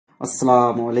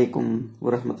আসসালামু আলাইকুম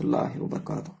ওয়া রাহমাতুল্লাহি ওয়া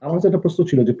বারাকাতুহু। আমার কাছে একটা প্রশ্ন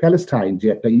ছিল যে প্যালেস্টাইন যে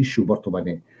একটা ইস্যু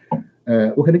বর্তমানে,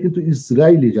 ওখানে কিন্তু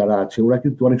ইসরায়েলি যারা আছে ওরা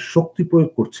কিন্তু অনেক শক্তি প্রয়োগ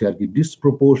করছে আর কি,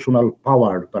 ডিসপ্রপোর্শনাল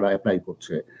পাওয়ার তারা অ্যাপ্লাই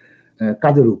করছে।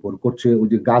 কাদের উপর করছে? ওই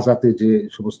যে গাজাতে যে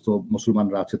সমস্ত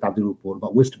মুসলমানরা আছে তাদের উপর, বা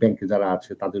ওয়েস্ট ব্যাংকে যারা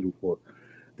আছে তাদের উপর।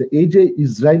 তো এই যে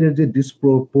ইসরায়েলের যে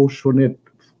ডিসপ্রপোর্শনেট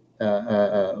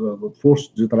ফোর্স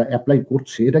যে তারা অ্যাপ্লাই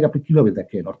করছে, এটাকে আপনি কিভাবে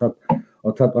দেখেন? অর্থাৎ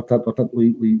অর্থাৎ অর্থাৎ অর্থাৎ ওই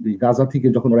ওই ওই গাজা থেকে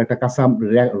যখন ওরা একটা কাসাম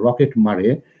রকেট মারে,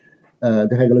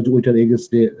 দেখা গেল যে ওইটার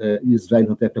এগেনস্টে ইসরায়েল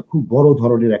হতে একটা খুব বড়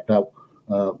ধরনের একটা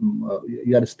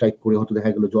ইয়ার স্ট্রাইক করে হয়তো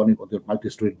দেখা গেল যে অনেক ওদের মাল্টি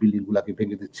স্টোরেজ বিল্ডিং গুলাকে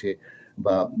ভেঙে দিচ্ছে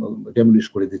বা ডেমলিশ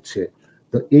করে দিচ্ছে।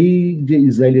 তো এই যে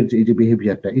ইসরায়েলের যে এই যে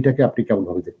বিহেভিয়ারটা, এটাকে আপনি কেমন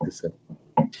ভাবে দেখতেছেন?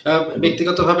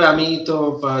 ব্যক্তিগতভাবে আমি তো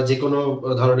যে কোনো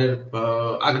ধরনের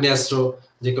আগ্নেয়াস্ত্র,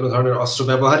 যে কোনো ধরনের অস্ত্র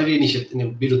ব্যবহারেরই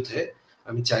বিরুদ্ধে।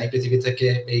 আমি চাই পৃথিবী থেকে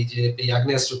এই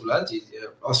আগ্নেয়াস্ত্রগুলা, যে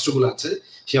অস্ত্রগুলো আছে,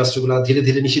 সেই অস্ত্রগুলা ধীরে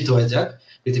ধীরে নিষিদ্ধ হয়ে যাক।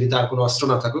 পৃথিবীতে আর কোনো অস্ত্র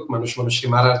না থাকুক। মানুষকে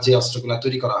মারার যে অস্ত্রগুলা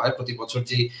তৈরি করা হয়, প্রতি বছর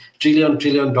যে ট্রিলিয়ন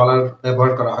ট্রিলিয়ন ডলার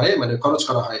ব্যবহার করা হয়, মানে খরচ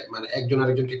করা হয়, মানে একজন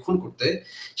আরেকজনকে খুন করতে,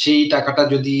 সেই টাকাটা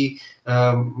যদি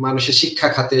মানুষের শিক্ষা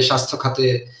খাতে, স্বাস্থ্য খাতে,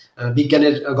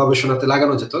 বিজ্ঞানের গবেষণাতে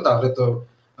লাগানো যেত, তাহলে তো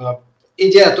এই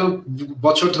যে এত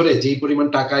বছর ধরে যে পরিমাণ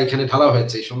টাকা এখানে ঢালা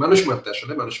হয়েছে এইসব মানুষ মারতে,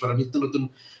 আসলে মানুষ মারা নিত্য নতুন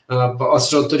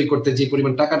অস্ত্র তৈরি করতে যে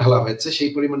পরিমাণ টাকা ঢালা হয়েছে, সেই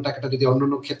পরিমাণ টাকাটা যদি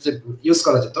অন্যান্য ক্ষেত্রে ইউজ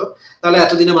করা যেত, তাহলে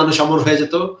এতদিনে মানুষ অমর হয়ে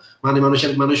যেত। মানে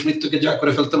মানুষ মৃত্যুকে জয়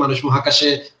করে ফেলতো, মানুষ মহাকাশে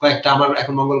কয়েকটা, আমার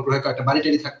এখন মঙ্গল গ্রহে কয়েকটা বাড়ি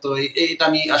টাড়ি থাকতো। এটা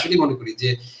আমি আসলেই মনে করি যে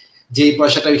যে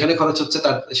পয়সাটা এখানে খরচ হচ্ছে,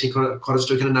 তার সেই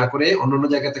খরচটা এখানে না করে অন্যান্য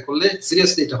জায়গাতে করলে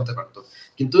সিরিয়াসলি এটা হতে পারতো।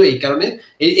 কিন্তু এই কারণে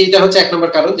এইটা হচ্ছে এক নম্বর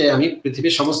কারণ যে আমি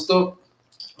পৃথিবীর সমস্ত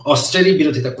অস্ট্রেরই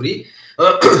বিরোধিতা করি,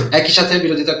 একই সাথে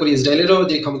বিরোধিতা করি ইসরায়েলেরও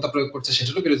যে ক্ষমতা প্রয়োগ করছে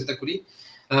সেটারও বিরোধিতা করি।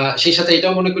 সেই সাথে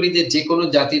এটাও মনে করি যে কোনো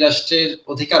জাতি রাষ্ট্রের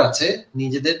অধিকার আছে,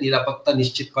 নিজেদের নিরাপত্তা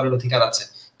নিশ্চিত করার অধিকার আছে।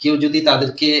 কেউ যদি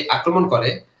তাদেরকে আক্রমণ করে,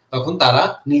 তখন তারা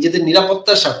নিজেদের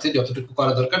নিরাপত্তার স্বার্থে যতটুকু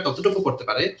করা দরকার ততটুকু করতে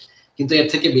পারে। কিন্তু এর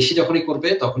থেকে বেশি যখনই করবে,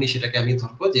 তখনই সেটাকে আমি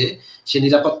ধরবো যে সে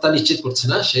নিরাপত্তা নিশ্চিত করছে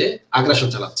না, সে আগ্রাসন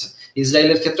চালাচ্ছে।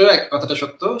 ইসরায়েলের ক্ষেত্রেও এক কথাটা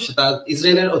সত্য, সেটা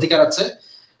ইসরায়েলের অধিকার আছে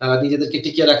নিজেদেরকে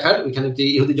টিকিয়ে রাখার। ওইখানে যে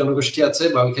ইহুদি জনগোষ্ঠী আছে,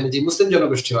 বা ওইখানে যে মুসলিম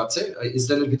জনগোষ্ঠীও আছে,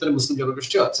 ইসরায়েলের ভিতরে মুসলিম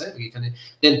জনগোষ্ঠীও আছে, ওইখানে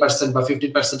 10% বা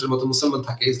 15% এর মতো মুসলমান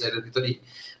থাকে ইসরায়েলের ভিতরেই।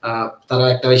 তারা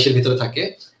একটা দেশের ভিতরে থাকে।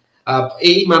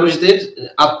 এই মানুষদের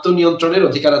আত্মনিয়ন্ত্রণের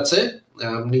অধিকার আছে,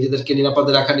 নিজেদেরকে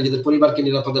নিরাপদে রাখা, নিজেদের পরিবারকে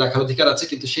নিরাপদে রাখার অধিকার আছে।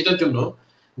 কিন্তু সেটার জন্য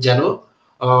যেন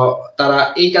তারা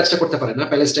এই কাজটা করতে পারে না।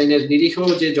 প্যালেস্টাইনের নিরীহ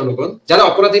যে জনগণ, যারা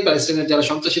অপরাধী, প্যালেস্টাইনের যারা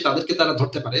সন্ত্রাসী, তাদেরকে তারা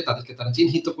ধরতে পারে, তাদেরকে তারা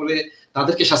চিহ্নিত করে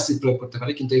তাদেরকে শাস্তি প্রয়োগ করতে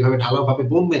পারে। কিন্তু এইভাবে ঢালাওভাবে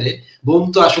বোম মেরে, বোম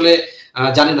তো আসলে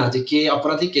জানে না যে কে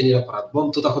অপরাধী কে নিরপরাধ। বোম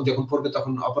তো তখন যখন পড়বে,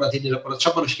 তখন অপরাধী নিরপরাধ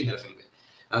সব মানুষকে মেরে ফেলবে।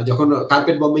 যখন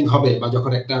কার্পেট বম্বিং হবে, বা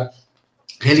যখন একটা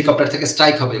হেলিকপ্টার থেকে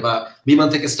স্ট্রাইক হবে বা বিমান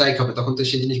থেকে স্ট্রাইক হবে, তখন তো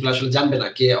সেই জিনিসগুলো আসলে জানবে না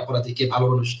কে অপরাধী, কে ভালো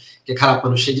মানুষ, কে খারাপ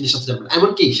মানুষ, সেই জিনিসটা জানবে না।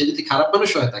 এমনকি সে যদি খারাপ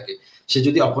মানুষ হয়ে থাকে, সে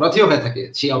যদি অপরাধীও হয়ে থাকে,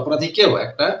 সেই অপরাধীকেও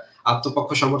একটা আত্মপক্ষ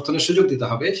সমর্থনের সুযোগ দিতে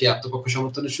হবে। সেই আত্মপক্ষ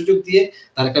সমর্থনের সুযোগ দিয়ে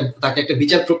তাকে একটা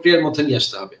বিচার প্রক্রিয়ার মধ্যে নিয়ে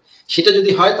আসতে হবে। সেটা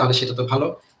যদি হয়, তাহলে সেটা তো ভালো।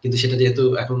 কিন্তু সেটা যেহেতু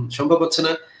এখন সম্ভব হচ্ছে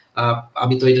না,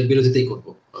 আমি তো এটার বিরোধিতাই করবো।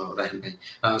 রাহিম ভাই,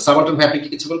 সাবাটন ভাই, আপনি কি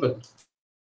কিছু বলবেন?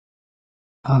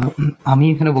 আমি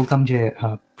এখানে বলতাম যে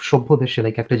সভ্য দেশে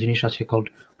লাইক একটা জিনিস আছে কল্ড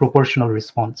প্রপোর্শনাল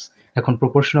রেসপন্স। এখন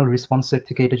প্রপোর্শনাল রেসপন্সের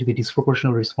থেকে এটা যদি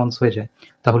ডিসপ্রপোর্শনাল রেসপন্স হয়ে যায়,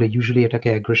 তাহলে ইউজুয়ালি এটাকে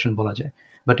অ্যাগ্রেশন বলা যায়।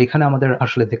 বাট এখানে আমাদের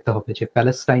আসলে দেখতে হবে যে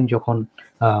প্যালেস্টাইন যখন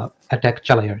অ্যাটাক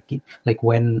চালায় আর কি, like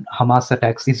when Hamas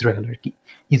attacks Israel আর কি,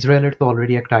 ইসরায়েলের তো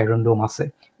অলরেডি একটা আয়রন ডোম আছে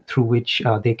through which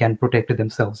they can protect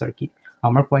themselves আর কি।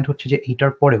 আমার পয়েন্ট হচ্ছে যে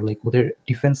এইটার পরেও লাইক ওদের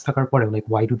ডিফেন্স থাকার পরেও like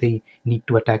why do they need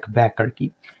to attack back আর কি।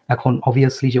 এখন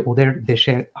অবভিয়াসলি যে ওদের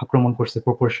দেশে আক্রমণ করছে,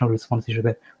 প্রপোর্শনাল রেসপন্স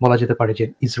হিসেবে বলা যেতে পারে যে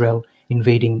ইসরায়েল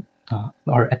ইনভেডিং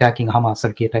আর অ্যাটাকিং হামাস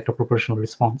আর কি, এটা একটা প্রপোর্শনাল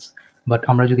রেসপন্স। বাট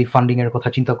আমরা যদি ফান্ডিং এর কথা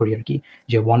চিন্তা করি আর কি,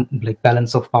 যে লাইক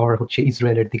ব্যালেন্স অফ পাওয়ার হচ্ছে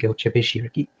ইসরায়েলের দিকে হচ্ছে বেশি আর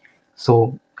কি। সো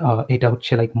এটা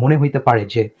হচ্ছে লাইক মনে হইতে পারে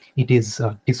যে ইট ইজ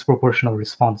ডিসপ্রপোর্শনাল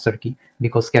রেসপন্স আর কি,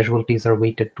 because ক্যাজুয়ালিটিজ R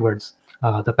weighted towards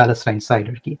the Palestine side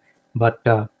আর কি। বাট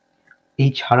এই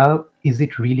ছাড়া ইজ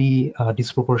ইট রিয়েলি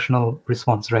ডিসপ্রপোর্শনাল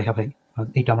রেসপন্স, রাইহা ভাই?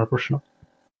 এইটা আমার প্রশ্ন।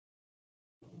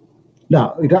 না,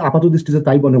 এটা আপাত দৃষ্টিতে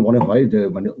তাই মনে হয় যে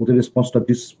মানে ওদের রেসপন্সটা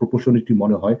ডিসপ্রপোর্শনালিটি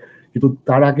মনে হয়। কিন্তু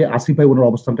তার আগে আসিফ ভাই ওনার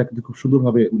অবস্থানটা কিন্তু খুব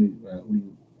সুন্দরভাবে উনি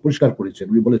পরিষ্কার করেছেন।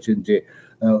 উনি বলেছেন যে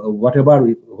what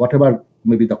ever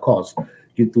may be the cause,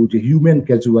 কিন্তু যে হিউম্যান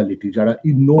ক্যাজুয়ালিটি, যারা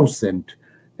ইনোসেন্ট,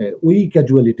 ওই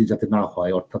ক্যাজুয়ালিটি যাতে না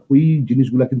হয়, অর্থাৎ ওই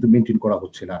জিনিসগুলা কিন্তু মেনটেন করা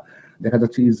হচ্ছে না। দেখা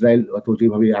যাচ্ছে ইসরায়েল হয়তো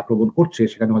যেভাবে আক্রমণ করছে,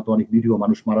 সেখানে হয়তো অনেক নিরীহ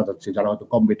মানুষ মারা যাচ্ছে যারা হয়তো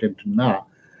কম্বেটেন্ট না।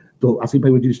 তো আসিফ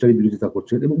ভাই ওই জিনিসটারই বিরোধিতা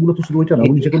করছেন, এবং মূলত শুধু ওইটা না,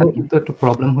 উনি যেগুলো কিন্তু একটা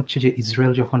প্রবলেম হচ্ছে যে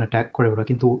ইসরায়েল যখন অ্যাটাক করে, ওরা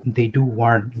কিন্তু দে ডু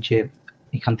ওয়ার্ন যে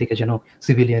এখান থেকে যেন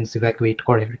সিভিলিয়ানস ইভ্যাকুয়েট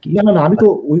করে আর কি। না, আমি তো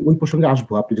ওই প্রসঙ্গে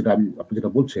আসবো, আপনি যেটা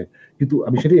বলছেন, কিন্তু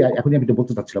আমি সেটাই এখনই আমি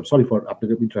বলতে চাচ্ছিলাম, সরি ফর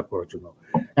আপনাকে ইন্টারাপ্ট করার জন্য।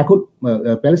 এখন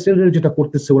প্যালেস্টাইনিয়ানরা যেটা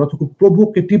করতেছে, ওরা তো খুব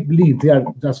প্রভোকেটিভলি দে আর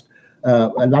জাস্ট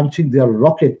লঞ্চিং দেয়ার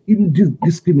রকেট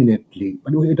ইনডিসক্রিমিনেটলি,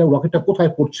 মানে এটা রকেটটা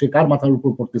কোথায় পড়ছে, কার মাথার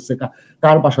উপর পড়তেছে,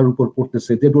 কার বাসার উপর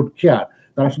পড়তেছে, দে ডোন্ট কেয়ার।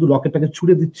 তারা শুধু রকেটটাকে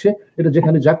ছুড়ে দিচ্ছে, এটা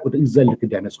যেখানে যাক ওটা ইসরায়েলকে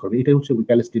ড্যামেজ করবে। এটাই হচ্ছে ওই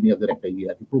প্যালেস্টিনিয়ানদের একটা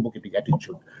প্রভোকেটিভ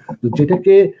অ্যাটিটিউড। তো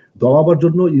যেটাকে দমাবার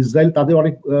জন্য ইসরায়েল, তাদের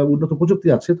অনেক উন্নত প্রযুক্তি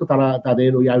আছে, তো তারা তাদের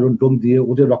ওই আয়রন ডোম দিয়ে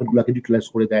ওদের রকেটগুলোকে নিউট্রালাইজ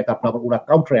করে দেয়, তারপর আবার ওরা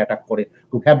কাউন্টার অ্যাটাক করে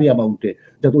খুব হ্যাভি অ্যামাউন্টে,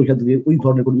 যাতে ওইখান থেকে ওই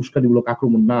ধরনের কোনো উস্কানিমূলক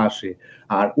আক্রমণ না আসে,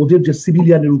 আর ওদের যে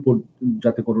সিভিলিয়ানের উপর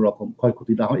যাতে কোনো রকম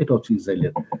ক্ষয়ক্ষতি না হয়, এটা হচ্ছে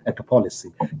ইসরায়েলের একটা পলিসি।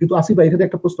 কিন্তু আসিফ ভাই, এখানে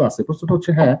একটা প্রশ্ন আছে। প্রশ্নটা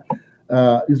হচ্ছে, হ্যাঁ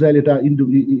ইসরায়েল এটা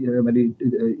মানে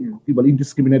কি বলে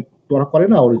ইনডিসক্রিমিনেট ওরা করে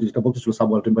না, ওরা যেটা বলতেছিল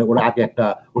সাবঅল্টার্ন ভাই, ওরা আগে একটা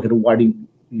ওখানে ওয়ার্ডিং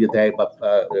দেয় বা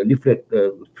লিফলেট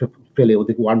ফেলে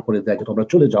ওদেরকে ওয়ার্ন করে দেয় যে তোমরা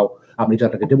চলে যাও, আমি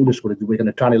জায়গাটাকে ডেমোলিশ করে দিব,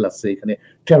 এখানে টানেল আছে, এখানে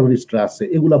টেরোরিস্টরা আছে,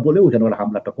 এগুলা বলে ওখানে ওরা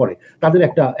হামলাটা করে। তাদের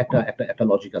একটা একটা একটা একটা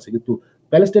লজিক আছে। কিন্তু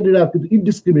প্যালেস্টাইনিরা কিন্তু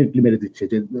ইনডিসক্রিমিনেটলি মেরে দিচ্ছে,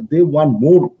 যে they want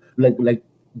more, like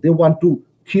they want to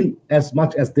kill as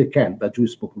much as they can the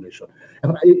Jewish population.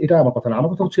 এখন এটা আমার কথা না,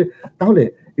 আমার কথা হচ্ছে তাহলে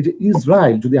এই যে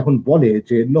ইসরায়েল যদি এখন বলে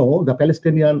যে no, the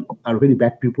Palestinian are very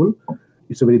bad people,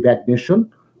 it's a very bad nation,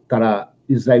 তারা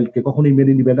ইসরায়েলকে কখনোই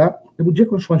মেনে নিবে না, এবং যে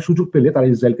কোনো সময় সুযোগ পেলে তারা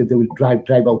ইসরায়েলকে they will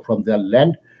drive out from there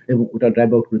land, এবং ওটা ড্রাইভ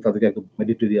আউট করে তাদেরকে একদম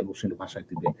মেডিটেরিয়ান ওশেনে ভাষায়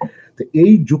দিবে। তো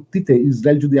এই যুক্তিতে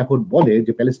ইসরায়েল যদি এখন বলে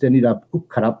যে প্যালেস্টাইনিরা খুব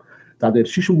খারাপ, তাদের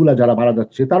শিশুগুলা যারা মারা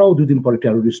যাচ্ছে তারাও দুদিন পরে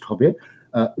টেরোরিস্ট হবে,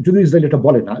 যদি ইসরায়েল এটা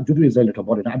বলে না,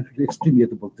 আমি এক্সট্রিম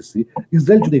ইয়েতে বলতেছি,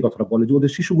 ইসরায়েল যদি এই কথাটা বলে যে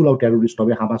ওদের শিশুগুলাও টেরোরিস্ট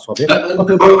হবে, হামাস হবে,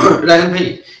 রায়হান ভাই,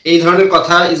 এই ধরনের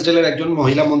কথা ইসরায়েলের একজন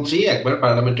মহিলা মন্ত্রী একবার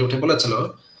পার্লামেন্টে উঠে বলেছিল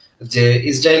যে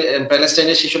ইসরায়েল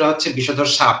প্যালেস্টাইনের শিশুরা হচ্ছে বিষধর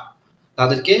সাপ,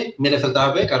 তাদেরকে মেরে ফেলতে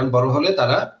হবে কারণ বড় হলে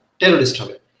তারা টেরোরিস্ট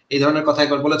হবে। এই ধরনের কথা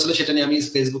একবার বলেছিল, সেটা নিয়ে আমি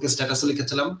ফেসবুকে স্ট্যাটাসে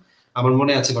লিখেছিলাম। আমার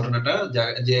মনে আছে ঘটনাটা,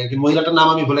 যে মহিলাটার নাম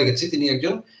আমি ভুলে গেছি, তিনি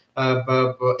একজন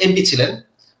এমপি ছিলেন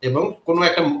এবং কোন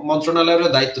একটা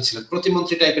মন্ত্রণালয়ের দায়িত্ব ছিলেন,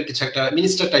 প্রতিমন্ত্রী টাইপের কিছু একটা,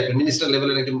 মিনিস্টার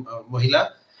লেভেলের একজন মহিলা,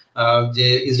 যে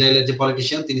ইসরায়েলের যে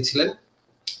পলিটিশিয়ান তিনি ছিলেন,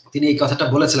 তিনি এই কথাটা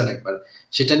বলেছিলেন একবার।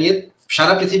 সেটা নিয়ে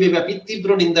সারা পৃথিবী ব্যাপী তীব্র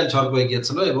নিন্দার ঝড় বয়ে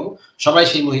গিয়েছিল এবং সবাই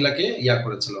সেই মহিলাকে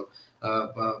করেছিল,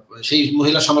 সেই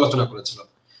মহিলা সমালোচনা করেছিল।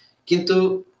 কিন্তু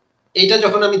এইটা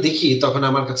যখন আমি দেখি তখন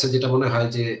আমার কাছে যেটা মনে হয়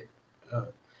যে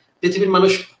পৃথিবীর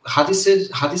মানুষ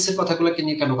হাদিসের কথাগুলোকে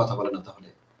নিয়ে কেন কথা বলে না? তাহলে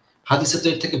হাদিসে তো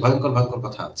এর থেকে ভয়ঙ্কর ভয়ঙ্কর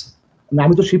কথা আছে না।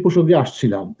 আমি তো সেই প্রসঙ্গে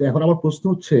আসছিলাম। তো এখন আমার প্রশ্ন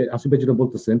হচ্ছে, আসিফ ভাই যেটা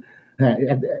বলতেছেন, হ্যাঁ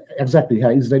এক্স্যাক্টলি,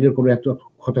 হ্যাঁ ইসরায়েলের কোনো একটা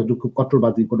খুব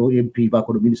কট্টরবাদী কোনো এমপি বা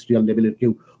কোনো মিনিস্ট্রিয়াল লেভেলের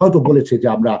কেউ হয়তো বলেছে যে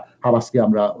আমরা হামাসকে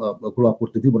আমরা গ্রো আপ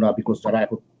করতে দিব না, বিকজ যারা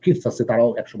এখন কিডস আছে তারাও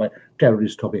একসময়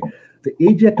টেরোরিস্ট হবে। তো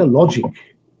এই যে একটা লজিক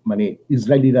মানে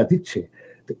ইসরায়েলিরা দিচ্ছে,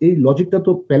 তো এই লজিকটা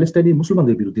তো প্যালেস্টাইনি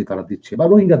মুসলমানদের বিরুদ্ধে তারা দিচ্ছে, বা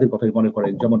রোহিঙ্গাদের কথাই মনে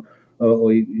করেন, যেমন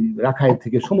ওই রাখাইন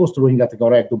থেকে সমস্ত রোহিঙ্গা থেকে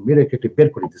ওরা একদম মেরে কেটে বের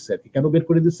করে দিচ্ছে আর কি। কেন বের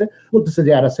করে দিচ্ছে? বলতেছে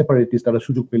যে এরা সেপারেটিস্ট, তারা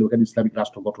সুযোগ পেলে ওখানে ইসলামিক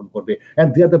রাষ্ট্র গঠন করবে, and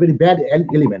they are the very bad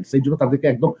elements, এই জন্য তাদেরকে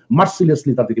একদম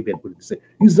মার্সিলেসলি তাদেরকে বের করে দিচ্ছে।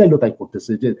 ইসরায়েলও তাই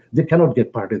করতেছে, যে they can't gate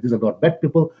parted, this are not bad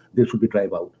people, they should be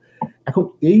drive out. এখন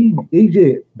এই যে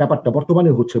ব্যাপারটা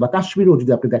বর্তমানে হচ্ছে, বা কাশ্মীরেও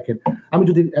যদি আপনি দেখেন, আমি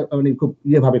যদি মানে খুব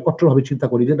ভাবে কট্টরভাবে চিন্তা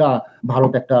করি যে না,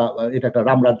 ভারত এটা একটা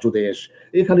রামরাজ্য দেশ,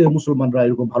 এখানে মুসলমানরা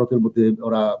এরকম ভারতের মধ্যে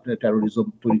ওরা টেরোরিজম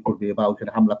তৈরি করবে বা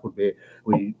ওখানে হামলা করবে,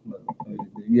 ওই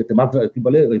ইয়েতে কি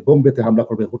বলে ওই বোম্বেতে হামলা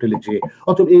করবে হোটেলে, যে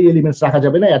অথবা এই এলিমেন্টস রাখা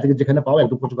যাবে না, এদিকে যেখানে পাও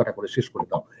একদম কচুকাটা করে শেষ করে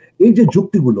দাও। এই যে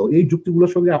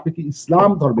যুক্তিগুলোর সঙ্গে আপনি কি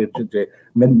ইসলাম ধর্মের যে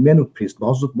ম্যানুফেস্ট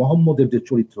হযরত মুহাম্মদের যে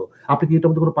চরিত্র, আপনি কি এটার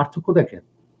মধ্যে কোনো পার্থক্য দেখেন?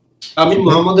 আমি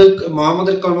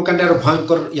মোহাম্মদের কর্মকাণ্ডে আরো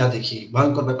ভয়ঙ্কর দেখি,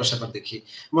 ভয়ঙ্কর ব্যাপার স্যাপার দেখি।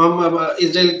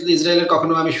 ইসরায়েলের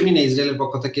কখনো আমি শুনি না ইসরায়েলের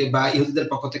পক্ষ থেকে বা ইহুদিদের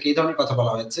পক্ষ থেকে এই ধরনের কথা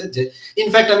বলা হয়েছে। যে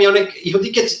ইনফ্যাক্ট আমি অনেক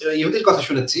ইহুদির কথা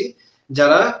শুনেছি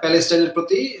যারা প্যালেস্টাইনের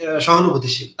প্রতি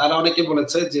সহানুভূতিশীল। তারা অনেকে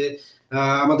বলেছে যে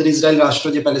আমাদের ইসরায়েল রাষ্ট্র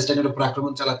যে প্যালেস্টাইনের উপর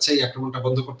আক্রমণ চালাচ্ছে, এই আক্রমণটা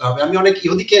বন্ধ করতে হবে। আমি অনেক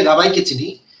ইহুদিকে, রাবাইকে চিনি,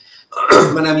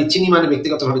 মানে আমি চিনি মানে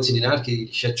ব্যক্তিগতভাবে চিনি না আর কি,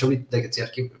 সে ছবি দেখেছি আর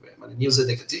কি, মানে নিউজে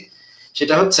দেখেছি।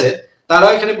 সেটা হচ্ছে তারা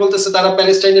এখানে বলতেছে তারা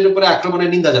প্যালেস্টাইনের উপরে আক্রমণের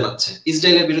নিন্দা জানাচ্ছে,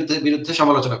 ইসরায়েলের বিরুদ্ধে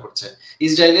সমালোচনা করছে,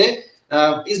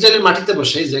 ইসরায়েলের মাটিতে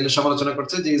বসে ইসরায়েলের সমালোচনা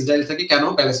করছে যে ইসরায়েল থেকে কেন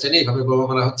প্যালেস্টাইনে এইভাবে বোমা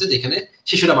মারা হচ্ছে যেখানে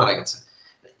শিশুরা মারা গেছে।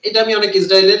 এটা আমি অনেক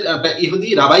ইসরায়েলের ইহুদি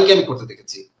রাবাইকে আমি করতে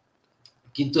দেখেছি।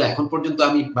 কিন্তু এখন পর্যন্ত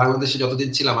আমি বাংলাদেশে যতদিন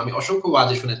ছিলাম আমি অসংখ্য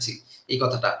ওয়াজে শুনেছি এই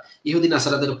কথাটা, ইহুদি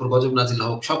নাসারাদের উপর গজব নাজিল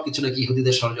হোক, সবকিছু নাকি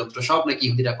ইহুদিদের ষড়যন্ত্র, সব নাকি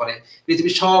ইহুদিরা করে,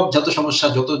 পৃথিবীর সব যত সমস্যা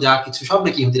যত যা কিছু সব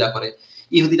নাকি ইহুদিরা করে।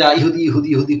 ইহুদিরা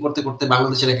ইহুদি করতে করতে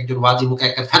বাংলাদেশের একজন ওয়াজি মুখে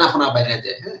একটা ফেনা বাইরে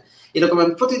যায়। হ্যাঁ, এরকম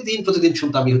আমি প্রতিদিন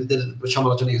শুনতাম ইহুদিদের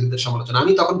সমালোচনা।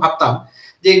 আমি তখন ভাবতাম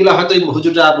যে এগুলো হয়তো এই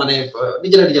হুজুররা মানে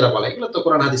নিজেরা বলে, এগুলো তো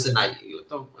কোরআন হাদিসে নাই, এগুলো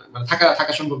তো মানে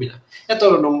থাকা সম্ভবই না। এত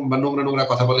নোংরা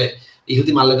কথা বলে,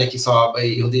 ইহুদি মারলে নাকি সব,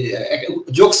 ইহুদি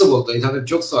জোকসও বলতো, এই ধরনের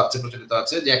জোকসও আছে, প্রচলিত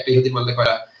আছে যে একটা ইহুদি মারলে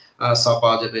কয়টা সব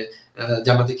পাওয়া যাবে,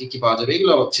 জান্নাতে কি পাওয়া যাবে,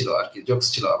 এগুলো ছিল আর কি, জোকস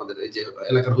ছিল আমাদের এই যে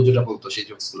এলাকার হুজুররা বলতো সেই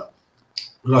জোকস গুলা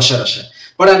রসা।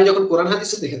 পরে আমি যখন কোরআন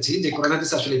হাদিসে দেখেছি যে কোরআন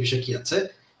হাদিসে আসলে এই বিষয় কি আছে,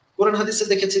 কোরআন হাদিসে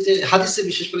দেখেছি যে হাদিসে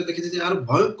বিশেষ করে দেখেছি যে আর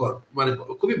ভয়ঙ্কর, মানে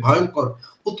খুবই ভয়ঙ্কর,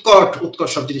 উৎকট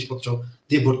সব জিনিসপত্র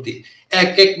দিয়ে ভর্তি।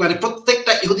 এক মানে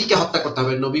প্রত্যেকটা ইহুদিকে হত্যা করতে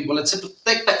হবে, নবী বলেছে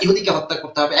প্রত্যেকটা ইহুদিকে হত্যা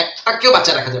করতে হবে, একটাকেও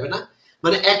বাঁচা রাখা যাবে না,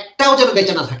 মানে একটাও যেন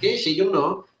বেঁচে না থাকে। সেই জন্য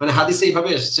মানে হাদিসে এইভাবে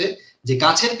এসছে যে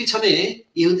গাছের পিছনে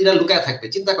ইহুদিরা লুকায় থাকবে।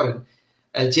 চিন্তা করেন,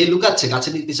 যে লুকাচ্ছে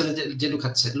গাছের পিছনে, যে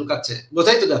লুকাচ্ছে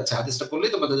বোঝাই তো যাচ্ছে, হাদিসটা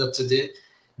পড়লেই তো বোঝা যাচ্ছে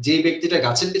যে ব্যক্তিটা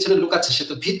গাছের পিছনে লুকাচ্ছে সে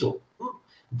তো ভীত,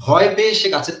 ভয় পেয়ে সে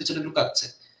গাছের পিছনে লুকাচ্ছে।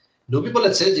 নবী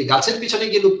বলেছে যে গাছের পিছনে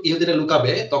গিয়ে ইহুদিরা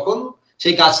লুকাবে, তখন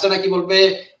সেই গাছটা নাকি বলবে,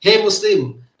 হে মুসলিম,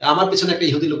 আমার পিছনে একটা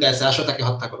ইহুদি লুকায় আছে, আসো তাকে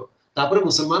হত্যা করো। তারপরে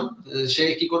মুসলমান সে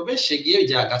কি করবে, সে গিয়ে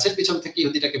গাছের পিছন থেকে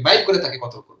ইহুদিটাকে বাইর করে তাকে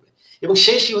কতল করবে, এবং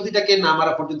শেষ ইহুদিটাকে না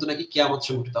মারা পর্যন্ত নাকি কিয়ামত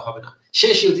সংঘটিত হবে না,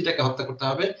 শেষ ইহুদিটাকে হত্যা করতে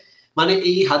হবে। মানে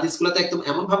এই হাদিসগুলোতে একদম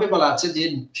এমন ভাবে বলা আছে যে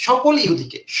সকল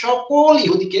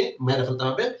ইহুদিকে মেরে ফেলতে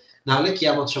হবে, না হলে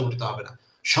কিয়ামত সংঘটিত হবে না,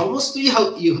 সমস্ত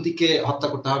ইহুদিকে হত্যা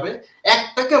করতে হবে,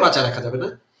 একটাকে বাঁচা রাখা যাবে না।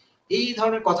 এই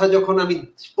ধরনের কথা যখন আমি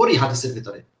পড়ি হাদিসের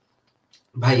ভিতরে,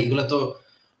 ভাই এগুলা তো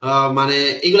মানে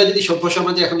এগুলা যদি সভ্য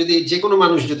সমাজে এখন যদি যে কোনো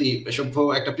মানুষ, যদি সভ্য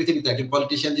একটা পৃথিবীতে একজন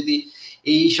পলিটিশিয়ান যদি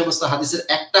এই সমস্ত হাদিসের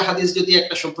একটা হাদিস যদি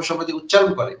একটা সভ্য সমাজে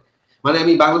উচ্চারণ করে, মানে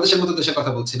আমি বাংলাদেশের মতো দেশের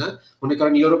কথা বলছি না, মনে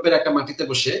করেন ইউরোপের একটা মাটিতে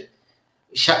বসে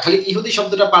খালি ইহুদি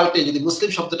শব্দটা পাল্টে যদি মুসলিম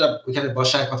শব্দটা ওইখানে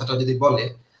বসায় কথাটা যদি বলে,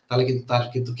 তাহলে কিন্তু তার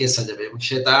কিন্তু কেস হয়ে যাবে, এবং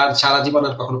সে তার সারা জীবন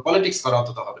আর কখনো পলিটিক্স করা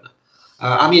অন্তত হবে না।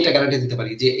 আমি এটা গ্যারান্টি দিতে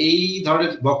পারি যে এই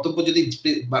ধরনের বক্তব্য যদি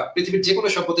পৃথিবীর যে কোনো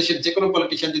সভ্য দেশের যে কোনো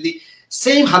পলিটিশিয়ান যদি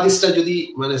সেম হাদিসটা যদি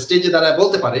মানে স্টেজে দাঁড়ায়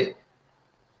বলতে পারে,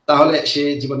 তাহলে সে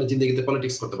জীবনের জিন্দগিতে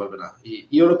পলিটিক্স করতে পারবে না,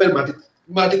 ইউরোপের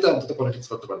মাটিতে অন্তত পলিটিক্স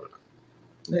করতে পারবে না।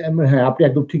 হ্যাঁ, আপনি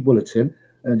একদম ঠিক বলেছেন।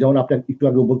 যেমন আপনি একটু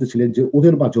আগে বলতেছিলেন যে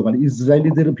ওদের মাঝেও মানে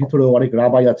ইসরায়েলিদের ভিতরে অনেক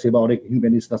রাবাই আছে বা অনেক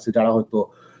হিউম্যানিস্ট আছে যারা হয়তো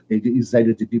এই যে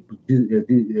ইসরায়েলের যে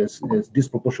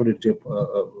ডিসপ্রপোর্শনের যে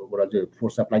ওরা যে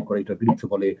ফোর্স অ্যাপ্লাই করে এটার বিরুদ্ধে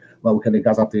বলে, বা ওখানে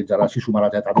গাজাতে যারা শিশু মারা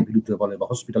যায় তাদের বিরুদ্ধে বলে, বা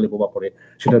হসপিটালে বোমা পড়ে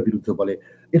সেটার বিরুদ্ধে বলে।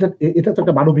 এটা তো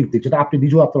একটা মানবিক দিক, যেটা আপনি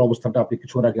নিজেও আপনার অবস্থানটা আপনি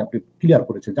কিছু আগে আপনি ক্লিয়ার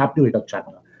করেছেন যে আপনিও এটা চান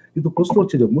না। কিন্তু প্রশ্ন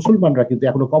হচ্ছে যে মুসলমানরা কিন্তু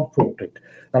এখনো কমফোর্টেড,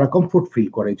 তারা কমফোর্ট ফিল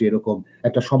করে যে এরকম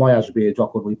একটা সময় আসবে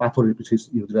যখন ওই পাথরের পিছিয়ে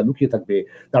ইহুদিরা লুকিয়ে থাকবে,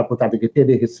 তারপর তাদেরকে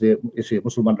টেনে হেসে এসে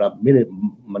মুসলমানরা মেরে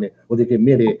মানে ওদেরকে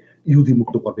মেরে ইহুদি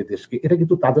মুক্ত করবে দেশকে। এটা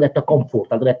কিন্তু তাদের একটা কমফোর্ট,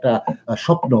 তাদের একটা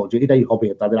স্বপ্ন যে এটাই হবে,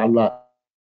 তাদের আল্লাহ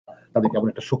তাদেরকে এমন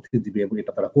একটা শক্তি দিবে এবং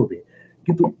এটা তারা করবে।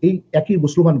 কিন্তু এই একই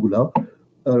মুসলমানগুলো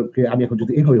আমি এখন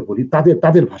যদি এইভাবে বলি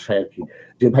তাদের ভাষায় আর কি,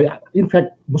 যে ভাই ইনফ্যাক্ট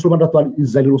মুসলমানরা তো আর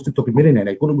ইসরায়েলের অস্তিত্বকে মেনে নেয়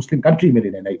নাই, কোনো মুসলিম কান্ট্রি মেনে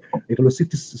নেয় নাই। এটা হলো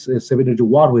 67-এর যে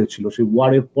ওয়ার হয়েছিল, সেই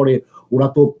ওয়ারের পরে ওরা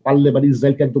তো পারলে মানে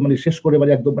ইসরায়েলকে একদম মানে শেষ করে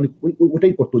মানে একদম মানে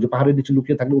ওটাই করতো যে পাহাড়ের নিচে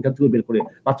লুকিয়ে থাকলে ওখান থেকে বের করে,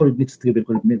 পাথরের নিচ থেকে বের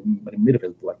করে মানে মেরে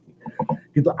ফেলতো আর কি।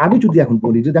 কিন্তু আমি যদি এখন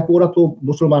বলি যে দেখো ওরা তো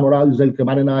মুসলমান, ওরা ইসরায়েলকে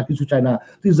মানে না, কিছু চায় না,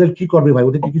 তো ইসরায়েল কি করবে ভাই,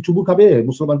 ওদেরকে কি চুমু খাবে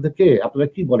মুসলমানদেরকে? আপনারা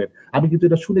কি বলেন? আমি কিন্তু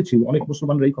এটা শুনেছি, অনেক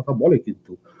মুসলমানরা এই কথা বলে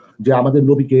কিন্তু, যে আমাদের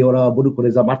নবীকে ওরা বনু করে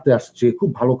যা মারতে আসছে, খুব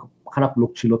ভালো খারাপ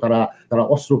লোক ছিল, তারা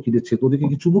অস্ত্র কিনেছে, তো ওদেরকে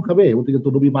কি চুমু খাবে? ওদেরকে তো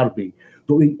নবী মারবেই।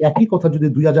 তো এই একই কথা যদি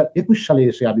 2021 সালে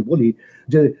এসে আমি বলি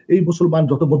যে এই মুসলমান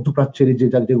যত মধ্যপ্রাচ্যের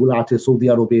যেগুলো আছে সৌদি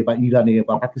আরবে বা ইরানে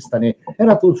বা পাকিস্তানে,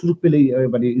 এরা তো সুযোগ পেলেই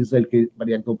মানে ইসরায়েলকে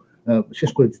মানে একদম শেষ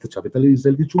করে দিতে চাবে, তাহলে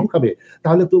ইসরায়েলকে চুমু খাবে?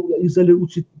 তাহলে তো ইসরায়েলের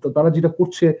উচিত তারা যেটা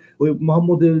করছে, ওই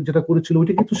মোহাম্মদের যেটা করেছিল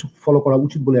ওইটা কিন্তু ফলো করা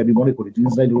উচিত বলে আমি মনে করি যে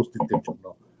ইসরায়েলের অস্তিত্বের জন্য।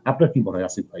 আপনার কি মনে হয়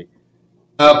আসিফ ভাই?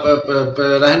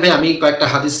 রাহান ভাই, আমি কয়েকটা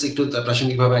হাদিস একটু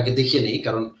প্রাসঙ্গিকভাবে আগে দেখিয়ে নেই,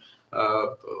 কারণ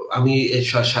আমি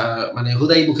মানে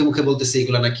হুদাই মুখে মুখে বলতেছি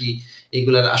এগুলা নাকি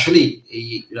এইগুলার আসলেই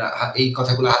এই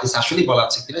কথাগুলো হাদিস আসলেই বলা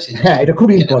আছে কিনা। হ্যাঁ, এটা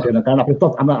খুবই ইম্পর্টেন্ট, কারণ আপনি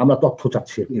আমরা তথ্য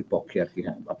চাচ্ছি এর পক্ষে আর কি।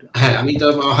 হ্যাঁ, আমি তো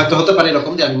হয়তো হতে পারে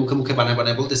এরকম যে আমি মুখে মুখে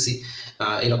বানায় বলতেছি,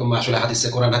 এরকম আসলে হাদিসে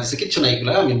কোরআন হাদিসে কিছু নাই,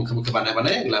 এগুলা আমি মুখে মুখে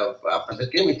বানায় এগুলা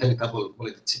আপনাদেরকে মিথ্যা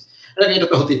বলে দিচ্ছি। এটা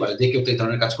তো হতেই পারে, যে কেউ তো এই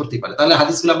ধরনের কাজ করতেই পারে। তাহলে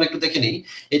হাদিসগুলো আমরা একটু দেখে নেই।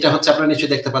 এটা হচ্ছে আপনারা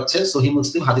নিশ্চয়ই দেখতে পাচ্ছেন, সহিহ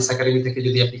মুসলিম হাদিস একাডেমি থেকে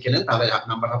যদি আপনি কেনেন তাহলে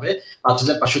নাম্বার হবে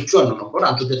 5554 নম্বর,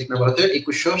 আন্তর্জাতিক নাম্বার হচ্ছে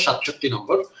 2167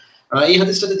 নম্বর। এই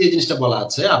হাদিসটাতে যে জিনিসটা বলা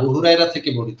আছে, আবু হুরায়রা থেকে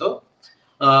বর্ণিত,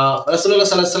 রাসূলুল্লাহ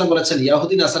সাল্লাল্লাহু আলাইহি ওয়াসাল্লাম বলেছেন,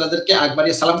 ইহুদি নাসারাদেরকে আগ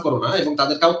বাড়িয়ে সালাম করো না, এবং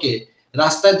তাদের কাউকে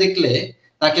রাস্তায় দেখলে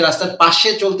তাকে রাস্তার পাশে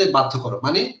চলতে বাধ্য করো।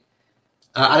 মানে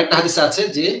আরেকটা হাদিসে আছে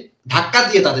যে ধাক্কা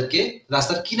দিয়ে তাদেরকে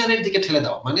রাস্তার কিনারের দিকে ঠেলে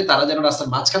দাও, মানে তারা যেন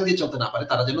রাস্তার মাঝখান দিয়ে চলতে না পারে,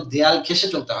 তারা যেন দেয়াল ঘেঁষে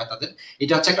চলতে হয় তাদের।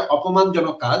 এটা হচ্ছে একটা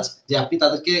অপমানজনক কাজ, যে আপনি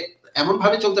তাদেরকে এমন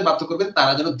ভাবে চলতে বাধ্য করবেন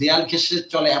তারা যেন দেয়াল ঘেঁষে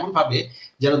চলে, এমন ভাবে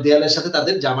যেন দেয়ালের সাথে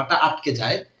তাদের জামাটা আটকে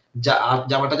যায়,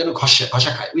 জামাটা যেন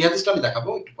ঘষা খায়। ওই হাদিসটা আমি দেখাবো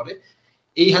একটু পরে।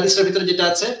 এই হাদিসটার ভিতরে যেটা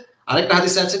আছে, আরেকটা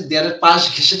হাদিসে আছে দেয়ালের পাশ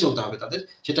ঘেঁষে চলতে হবে তাদের,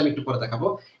 সেটা আমি একটু পরে দেখাবো।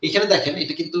 এখানে দেখেন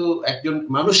এটা কিন্তু একজন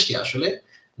মানুষকে আসলে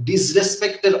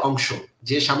ডিসরেসপেক্টের অংশ,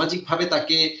 যে সামাজিক ভাবে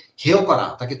তাকে হেয় করা,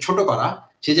 তাকে ছোট করা,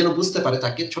 সে যেন বুঝতে পারে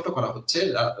তাকে ছোট করা হচ্ছে,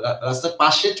 রাস্তার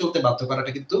পাশে চলতে বাধ্য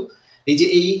করাটা কিন্তু এই যে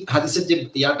এই হাদিসের যে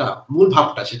ইয়াটা মূল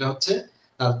ভাবটা সেটা হচ্ছে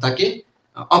তাকে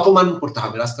অপমান করতে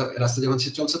হবে। রাস্তা যখন সে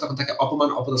চলছে তখন তাকে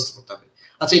অপদস্থ করতে হবে।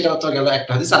 আচ্ছা, এটা তো গেল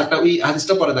একটা হাদিস। আরেকটা ওই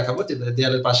হাদিসটা পরে দেখাবো যে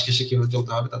দেয়ালের পাশ ঘেঁষে কিভাবে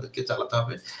চলতে হবে, তাদেরকে চালাতে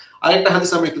হবে। আরেকটা হাদিস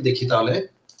আমরা একটু দেখি তাহলে।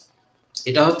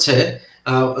 এটা হচ্ছে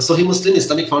সহিহ মুসলিম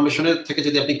ইসলামিক ফাউন্ডেশনের থেকে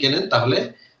যদি আপনি কেনেন তাহলে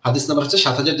হাদিস নাম্বার হচ্ছে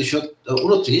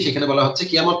 ৭২২২৯। এখানে বলা হচ্ছে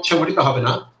কিয়ামত সংঘটিত হবে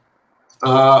না।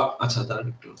 আচ্ছা দাঁড়ান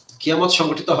একটু, কিয়ামত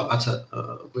সংঘটিত, আচ্ছা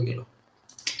কই গেল,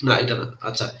 না এটা না।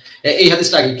 আচ্ছা, এই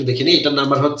হাদিসটা আগে একটু দেখে নিই। এটার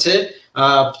নাম্বার হচ্ছে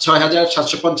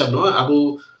 ৬৭৫৫। আবু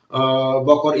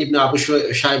বকর ইবনে আবু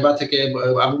শাইবা থেকে,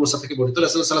 আবু মুসা থেকে বর্ণিত।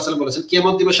 রাসূলুল্লাহ সাল্লাল্লাহু আলাইহি ওয়াসাল্লাম বলেছেন,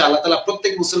 কিয়ামত দিবসে আল্লাহ তাআলা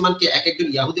প্রত্যেক মুসলমানকে এক একজন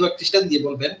ইহুদি বা খ্রিস্টান দিয়ে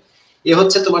বলবেন, এ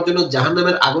হচ্ছে তোমার জন্য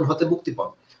জাহান্নামের আগুন হতে মুক্তিপণ।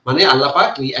 মানে আল্লাহ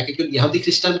পাক ওই এক একজন ইহুদি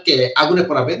খ্রিস্টানকে আগুনে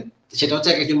পোড়াবেন, সেটা হচ্ছে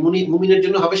এক একজন মুমিনের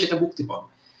জন্য হবে সেটা মুক্তিপণ।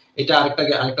 এটা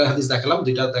আরেকটা হাদিস দেখালাম,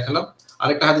 দুইটা দেখালাম।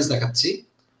 আরেকটা হাদিস দেখাচ্ছি।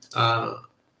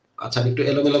 আচ্ছা, আমি একটু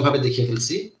এলোমেলো ভাবে দেখিয়ে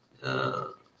ফেলছি,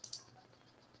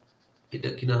 এটা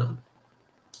কিনা,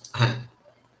 হ্যাঁ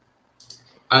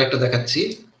আরেকটা দেখাচ্ছি।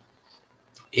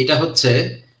 এটা হচ্ছে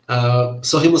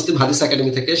সহিহ মুসলিম হাদিস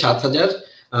একাডেমি থেকে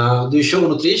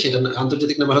 ৭২২২৯। এটা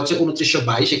আন্তর্জাতিক নাম্বার হচ্ছে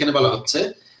 ২৯২২। এখানে বলা হচ্ছে,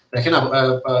 দেখেন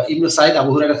ইবনে সাইদ আবু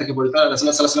হুরায়রা থেকে বর্ণিত, রাসূলুল্লাহ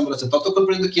সাল্লাল্লাহু আলাইহি ওয়াসাল্লাম বলেছেন, ততক্ষণ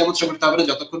পর্যন্ত কিয়ামত সংঘটিত হবে না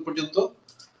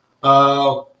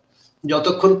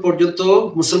যতক্ষণ পর্যন্ত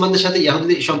মুসলমানদের সাথে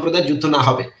ইহুদি সম্প্রদায়ের যুদ্ধ না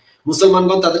হবে।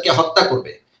 মুসলমানগণ তাদেরকে হত্যা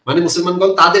করবে, মানে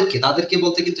মুসলমানগণ তাদেরকে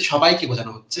বলতে কিন্তু সবাইকে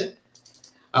বোঝানো হচ্ছে।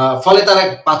 ফলে তারা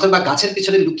পাথর বা গাছের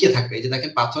পিছনে লুকিয়ে থাকবে। এই যে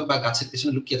দেখেন, পাথর বা গাছের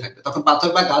পিছনে লুকিয়ে থাকবে। তখন পাথর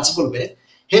বা গাছ বলবে,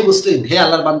 হে মুসলিম, হে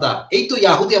আল্লাহর বান্দা, এই তো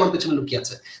ইহুদি আমার পিছনে লুকিয়ে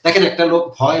আছে। দেখেন, একটা লোক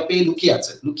ভয় পেয়ে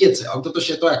লুকিয়েছে, অন্তত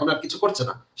সে তো এখন আর কিছু করছে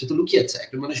না, সে তো লুকিয়েছে।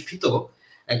 একজন মানুষ ভীত,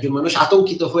 একজন মানুষ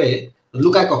আতঙ্কিত হয়ে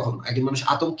লুকায় কখন? একজন মানুষ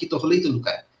আতঙ্কিত হলেই তো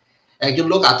লুকায়। একজন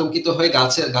লোক আতঙ্কিত হয়ে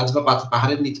গাছ বা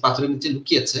পাহাড়ের নিচে, পাথরের নিচে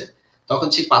লুকিয়েছে, তখন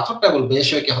সেই পাথরটা বলবে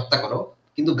এসে একে হত্যা করো,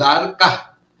 কিন্তু গার কাহ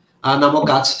নামক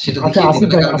গাছ সেটা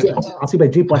আসিফ ভাই,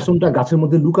 যে পার্সনটা গাছের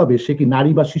মধ্যে লুকাবে সে কি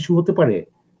নারী বা শিশু হতে পারে?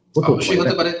 অবশ্যই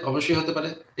হতে পারে।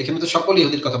 এখানে তো সকল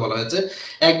ইহুদির কথা বলা হয়েছে।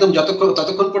 একদম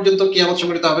ততক্ষণ পর্যন্ত কিয়ামত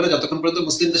সংঘটিত হবে না যতক্ষণ পর্যন্ত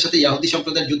মুসলিমদের সাথে ইহুদি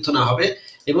সম্প্রদায়ের যুদ্ধ না হবে,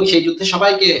 এবং সেই যুদ্ধে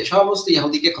সমস্ত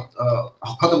ইহুদিকে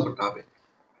খতম করতে হবে।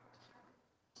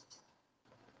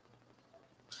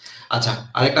 আচ্ছা,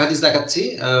 আরেকটা হাদিস দেখাচ্ছি।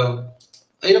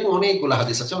 এরকম অনেকগুলো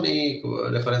হাদিস আছে, অনেক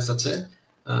রেফারেন্স আছে।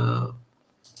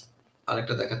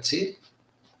 আরেকটা দেখাচ্ছি,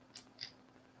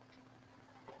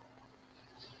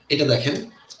 এটা দেখেন,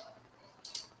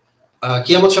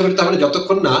 কিয়ামত সংঘটিত হবে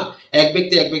যতক্ষণ না এক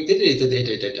ব্যক্তির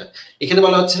এটা এখানে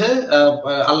বলা হচ্ছে,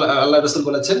 আল্লাহ রাসূল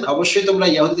বলেছেন, অবশ্যই তোমরা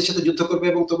ইহুদিদের সাথে যুদ্ধ করবে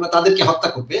এবং তোমরা তাদেরকে হত্যা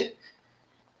করবে।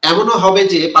 এমনও হবে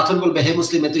যে পাথর বলবে, হে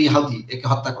মুসলিম, তুই ইহুদি, একে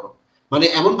হত্যা করো। মানে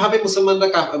এমন ভাবে মুসলমানরা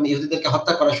ইহুদিদেরকে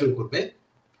হত্যা করা শুরু করবে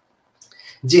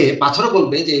যে পাথরও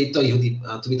বলবে যে এই তো ইহুদি,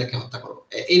 তুমি তাকে হত্যা করো।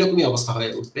 এইরকমই অবস্থা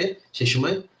হয়ে উঠবে সেই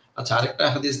সময়। আচ্ছা, আরেকটা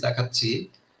হাদিস দেখাচ্ছি।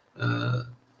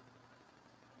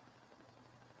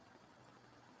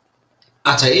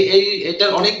 আচ্ছা,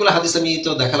 এটার অনেকগুলো হাদিস আমি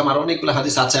তো দেখালাম, আর অনেকগুলো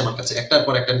হাদিস আছে আমার কাছে, একটার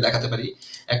পর একটা আমি দেখাতে পারি,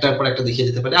 একটার পর একটা দেখিয়ে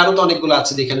যেতে পারি। আরো তো অনেকগুলো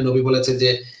আছে যেখানে নবী বলেছে যে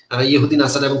ইহুদি,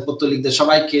 নাসারা এবং পৌত্তলিকদের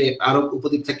সবাইকে আরব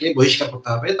উপদ্বীপ থেকে বহিষ্কার করতে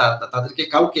হবে, তাদেরকে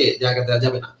কাউকে জায়গা দেওয়া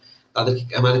যাবে না। তাদেরকে,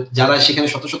 মানে যারা সেখানে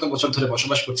শত শত বছর ধরে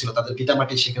বসবাস করছিল, তাদের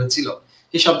ভিটামাটি সেখানে ছিল,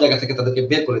 সেই সব জায়গা থেকে তাদেরকে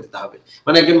বের করে দিতে হবে।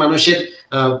 মানে একজন মানুষের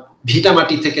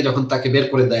ভিটামাটি থেকে যখন তাকে বের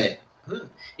করে দেয়, হ্যাঁ,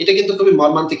 এটা কিন্তু খুবই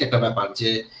মর্মান্তিক একটা ব্যাপার। যে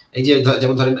এই যে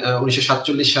যেমন ধরেন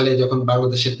 1947 সালে যখন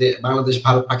বাংলাদেশ,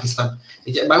 ভারত, পাকিস্তান,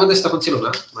 এই যে বাংলাদেশ তখন ছিল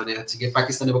না, মানে হচ্ছে কি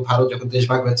পাকিস্তান এবং ভারত যখন দেশ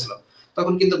ভাগ হয়েছিল,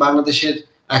 তখন কিন্তু বাংলাদেশের,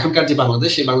 এখনকার যে বাংলাদেশ,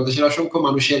 সেই বাংলাদেশের অসংখ্য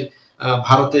মানুষের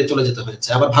ভারতে চলে যেতে হয়েছে,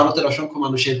 আবার ভারতের অসংখ্য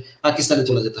মানুষের পাকিস্তানে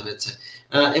চলে যেতে হয়েছে।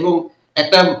 এবং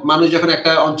একটা মানুষ যখন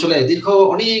একটা অঞ্চলে দীর্ঘ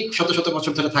অনেক শত শত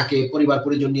বছর ধরে থাকে, পরিবার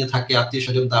পরিজন নিয়ে থাকে, আত্মীয়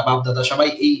স্বজন, বাপ দাদা সবাই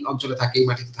এই অঞ্চলে থাকে, এই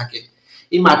মাটিতে থাকে,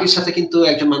 এই মাটির সাথে কিন্তু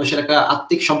একজন মানুষের একটা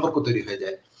আত্মিক সম্পর্ক তৈরি হয়ে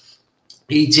যায়।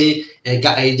 এই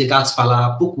যে গাছপালা,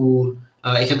 পুকুর,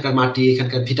 এখানকার মাটি,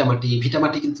 এখানকার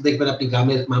ভিটামাটি কিন্তু দেখবেন আপনি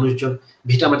গ্রামের মানুষজন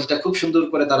ভিটামাটিটা খুব সুন্দর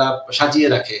করে তারা সাজিয়ে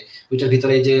রাখে। ওইটার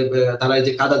ভিতরে যে তারা এই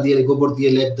যে কাদা দিয়ে, গোবর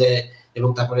দিয়ে লেপ দেয়, এবং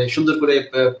তারপরে সুন্দর করে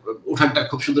উঠানটা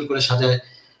খুব সুন্দর করে সাজায়।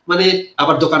 মানে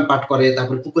আবার দোকানপাট করে,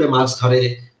 তারপরে পুকুরে মাছ ধরে,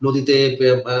 নদীতে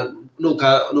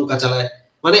নৌকা চালায়।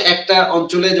 মানে একটা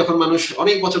অঞ্চলে যখন মানুষ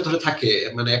অনেক বছর ধরে থাকে,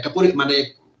 মানে একটা মানে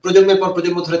প্রজন্মের পর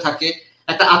প্রজন্ম ধরে থাকে,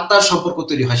 একটা আত্মার সম্পর্ক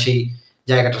তৈরি হয় সেই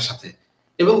জায়গাটার সাথে।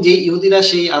 এবং যে ইহুদিরা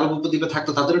সেই আরব উপদ্বীপে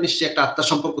থাকতো তাদেরও নিশ্চয়ই একটা আত্মার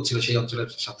সম্পর্ক ছিল সেই অঞ্চলের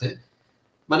সাথে।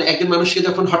 মানে একজন মানুষকে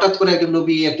যখন হঠাৎ করে একজন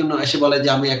নবী একজন এসে বলে যে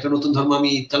আমি একটা নতুন ধর্ম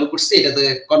আমি চালু করছি, এটাতে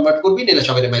কনভার্ট করবি, নাহলে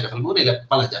সবাই মেরে ফেলবো, নাহলে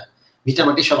পালা যা,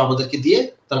 ভিটামাটি সব আমাদেরকে দিয়ে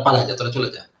তারা পালা যা, তারা চলে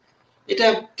যা। এটা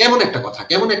কেমন একটা কথা,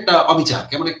 কেমন একটা অবিচার,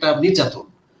 কেমন একটা নির্যাতন,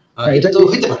 এটা তো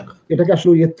হইতে পারে না। এটাকে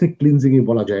আসলে এথনিক ক্লিনজিং এ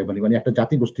বলা যায়, মানে একটা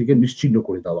জাতি গোষ্ঠীকে নিশ্চিহ্ন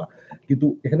করে দেওয়া। কিন্তু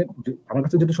এখানে আমার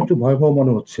কাছে যেটা সবচেয়ে ভয়াবহ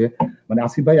মনে হচ্ছে, মানে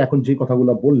আসিফ ভাই এখন যে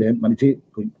কথাগুলো বললেন, মানে যে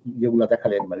ইয়েগুলা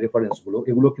দেখালেন, মানে রেফারেন্স গুলো,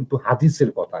 এগুলো কিন্তু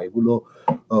হাদিসের কথা, এগুলো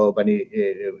মানে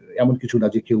এমন কিছু না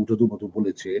যে কেউ যদু মধু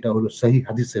বলেছে, এটা হলো সহি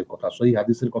হাদিসের কথা। সহি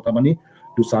হাদিসের কথা মানে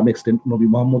টু সাম এক্সটেন্ট নবী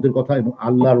মোহাম্মদের কথা, এবং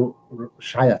আল্লাহর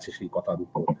সায় আছে সেই কথার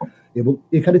উপর। এবং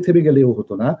এখানে থেমে গেলেও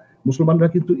হতো না, মুসলমানরা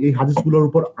কিন্তু এই হাদিসগুলোর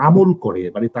উপর আমল করে,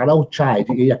 মানে তারাও চায়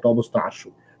যে এই একটা অবস্থা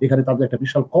আসুক। এখানে তাদের একটা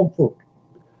বিশাল কমফোর্ট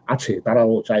আছে,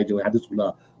 তারাও চায় যে ওই হাদিসগুলা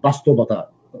বাস্তবতা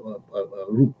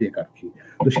রূপ পেক আর কি।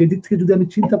 তো সেই দিক থেকে যদি আমি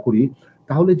চিন্তা করি,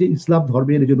 তাহলে যে ইসলাম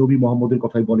ধর্মের যে নবী মোহাম্মদের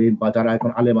কথাই বলেন, বা যারা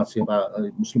এখন আলেম আছে বা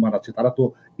মুসলমান আছে, তারা তো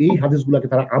এই হাদিসগুলাকে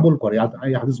তারা আমল করে,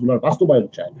 এই হাদিসগুলোর বাস্তবায়ন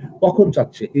চায়। কখন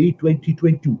চাচ্ছে? এই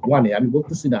 2021-এ। আমি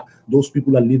বলতেছি না those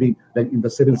people are living like in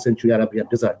the 7th century Arabian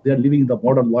desert, they are living in the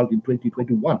modern world in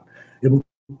 2021, এবং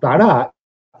তারা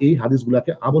এই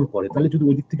হাদিসগুলাকে আমল করে। তাহলে যদি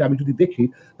ওই দিক থেকে আমি যদি দেখি,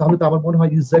 তাহলে তো আমার মনে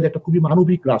হয় ইসরায়েল একটা খুবই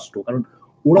মানবিক রাষ্ট্র, কারণ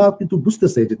ওরা কিন্তু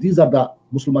বুঝতেছে যে দিস আর দা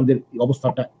মুসলমানদের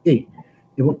অবস্থাটা এই,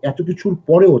 এবং এত কিছুর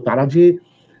পরেও তারা যে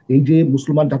এই যে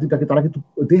মুসলমান জাতিটাকে, তারা কিন্তু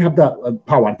they have the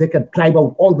power, they can drive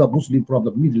out all the Muslim from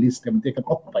the middle east, এবং দে ক্যান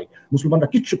অকুপাই। মুসলমানরা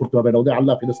কিচ্ছু করতে হবে না, ওদের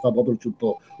আল্লাহ ফেরেশতা বদর যুদ্ধ,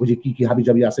 ওই যে কি কি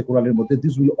হাবিজাবি আছে কোরআনের মধ্যে,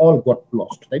 this will all goat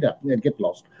lost, তাই না? Get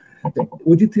lost.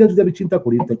 ওই দিক থেকে যদি আমি চিন্তা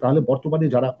করি, তাহলে বর্তমানে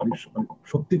যারা মানে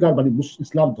সত্যিকার মানে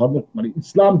ইসলাম ধর্ম, মানে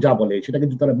ইসলাম যা বলে সেটাকে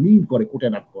যদি তারা মিন করে, কোটে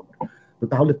না করে, তো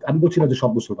তাহলে আমি বলছি না যে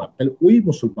সব মুসলমান, তাহলে ওই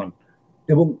মুসলমান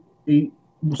এবং এই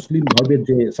মুসলিম ধর্মের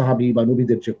যে সাহাবি বা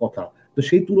নবীদের যে কথা, তো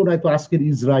সেই তুলনায় তো আজকের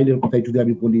ইসরায়েলের কথাই যদি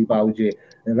আমি বলি, বা ওই যে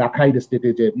রাখাইন স্টেটে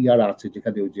যে ইয়ারা আছে,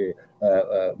 যেখানে ওই যে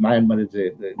মায়ানমারের যে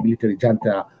মিলিটারি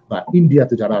জান্তা, বা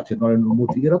ইন্ডিয়াতে যারা আছে নরেন্দ্র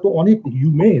মোদী, এরা তো অনেক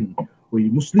হিউম্যান ওই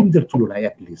মুসলিমদের তুলনায়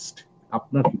অ্যাটলিস্ট।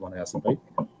 আপনার কি মনে আছে ভাই?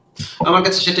 আমার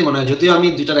কাছে সেটাই মনে হয়, যদিও আমি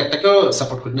দুইটার একটাকেও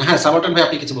সাপোর্ট করি না। হ্যাঁ সাবাটন ভাই,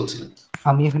 আপনি কিছু বলছিলেন।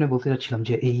 আমি এখানে বলতে চাচ্ছিলাম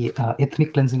যে এই এথনিক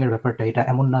ক্লেন্সিং এর ব্যাপারটা, এটা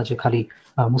এমন না যে খালি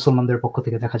মুসলমানদের পক্ষ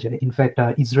থেকে দেখা যায়। ইনফ্যাক্ট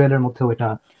ইসরায়েলের মধ্যেও এটা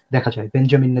দেখা যায়।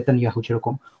 বেঞ্জামিন নেতানিয়াহু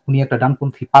যেরকম, উনি একটা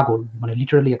ডানপন্থী পাগল, মানে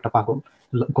লিটারালি একটা পাগল।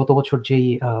 গত বছর যেই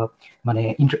মানে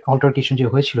অল্টারকেশন যে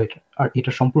হয়েছিল, এটা আর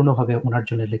এটা সম্পূর্ণভাবে ওনার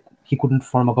জন্য like he couldn't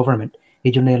form a government,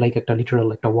 এই জন্য লাইক একটা লিটারাল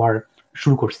একটা ওয়ার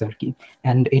শুরু করছে আর কি।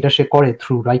 অ্যান্ড এটা সে করে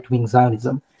থ্রু রাইট উইং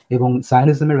জায়নিজম। এবং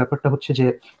জায়নিজমের ব্যাপারটা হচ্ছে যে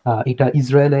এটা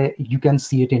ইসরায়েলে you can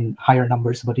see it in higher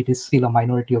numbers, but it is still a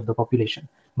minority of the population.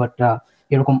 But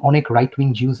এরকম অনেক রাইট উইং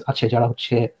জিউস আছে যারা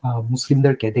হচ্ছে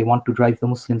মুসলিমদেরকে, they want to drive the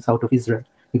Muslims out of Israel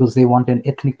because they want an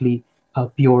এথনিকলি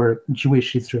pure Jewish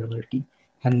Israel আর কি।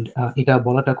 And এটা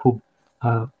বলাটা খুব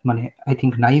মানে আই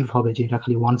থিঙ্ক নাইভ হবে যে এটা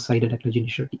খালি ওয়ান সাইডেড একটা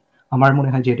জিনিস আর কি। আমার মনে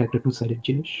হয় যে এটা একটা টু সাইডেড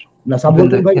জিনিস। না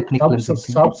সাবওয়াল্টার ভাই,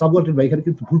 সাবওয়াল্টার ভাই, এখানে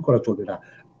কিন্তু ভুল করা চলবে না।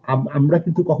 আমরা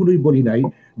কিন্তু কখনোই বলি নাই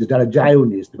যে যারা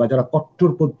জায়োনিস্ট বা যারা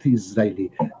কট্টরপন্থী ইসরায়েলি,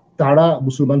 তারা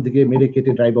মুসলমানদেরকে মেরে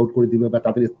কেটে ড্রাইভ আউট করে দিবে বা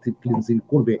তাদের ক্লিনজিং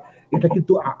করবে, এটা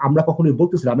কিন্তু আমরা কখনোই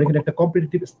বলতেছি না। আমরা এখানে একটা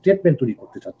কম্পিটিটিভ স্টেটমেন্ট তৈরি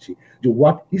করতে চাচ্ছি যে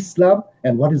what Islam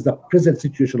and what is the present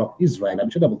situation of Israel,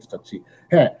 আমি সেটা বলতে চাচ্ছি।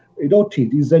 হ্যাঁ, এটাও ঠিক,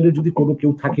 ইসরায়েলের যদি কোনো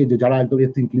কেউ থাকে যে যারা একদম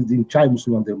এথনিক ক্লিনজিং চায়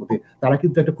মুসলমানদের মধ্যে, তারা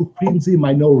কিন্তু একটা খুব ফ্রিঞ্জি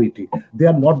minority, they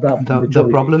are not the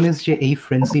problem is যে এই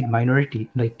ফ্রেন্সিড minority,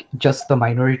 like just the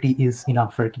minority is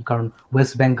enough আর কি। কারণ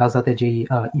ওয়েস্ট ব্যাংক গাজাতে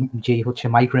যেই হচ্ছে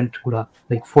মাইগ্রেন্ট গুলা,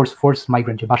 লাইক ফোর্স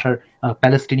মাইগ্রেন্ট, যে বাসার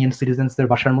প্যালেস্টিনিয়ান সিটিজেন্সদের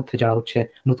বাসার মধ্যে যারা হচ্ছে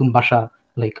নতুন বাসা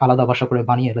লাইক আলাদা বাসা করে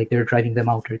বানিয়ে, লাইক দে আর ড্রাইভিং দেম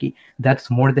আউট আর কি। That's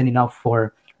more then enough for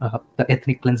the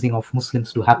ethnic cleansing of Muslims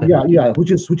to happen. Yeah,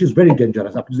 which is very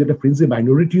dangerous. আপনি যেটা ফ্রেন্সি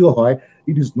মাইনরিটিও হয়,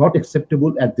 it is not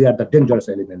acceptable and they are the dangerous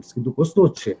elements. কিন্তু প্রশ্ন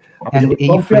হচ্ছে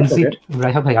এই ফ্রেন্সিড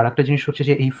রাইহা ভাই, আরেকটা জিনিস হচ্ছে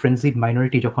যে এই ফ্রেন্সিড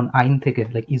মাইনরিটি যখন আইন থেকে,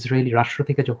 লাইক ইসরায়েলি রাষ্ট্র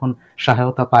থেকে যখন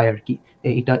সহায়তা পায় আর কি,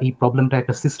 এটা এই প্রবলেমটা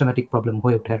একটা সিস্টেম্যাটিক প্রবলেম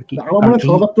হয়ে ওঠে আর কি। আমার মনে হয়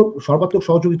সর্বাত্মক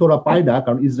সহযোগিতা ওরা পায় না,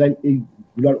 কারণ ইসরায়েল এই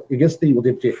গুলার এগেইনস্টেই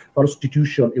ওদের যে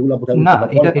কনস্টিটিউশন, এগুলা বোধহয় না,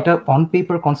 এটা অন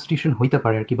পেপার কনস্টিটিউশন হইতে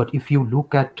পারে আর কি। But if you look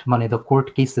at মানে দ্য কোর্ট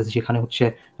কেসেস, যেখানে হচ্ছে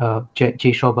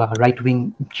যেসব রাইট উইং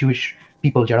জুইশ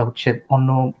পিপল যারা হচ্ছে অন্য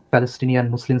প্যালেস্টিনিয়ান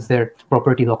মুসলিমসদের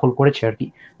প্রপার্টি দখল করেছে আর কি,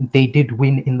 they did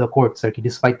win in the courts আর কি,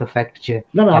 ডিসপাইট দ্য ফ্যাক্ট যে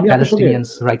প্যালেস্টিনিয়ানস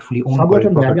রাইটফুলি ওন করে।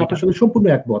 আমি আপনার সাথে সম্পূর্ণ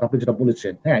একমত, আপনি যেটা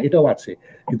বলেছেন, হ্যাঁ এটাও আছে।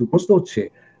 কিন্তু প্রশ্ন হচ্ছে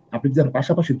আপনি যারা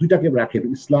পাশাপাশি দুইটাকে রাখেন,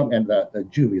 ইসলাম এন্ড দ্য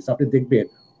জুইশ, আপনি দেখবেন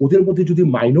ওদের মধ্যে যদি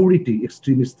মাইনরিটি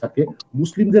এক্সট্রিমিস্ট থাকে,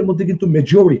 মুসলিমদের মধ্যে কিন্তু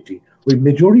মেজরিটি, ওই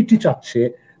মেজরিটি চাচ্ছে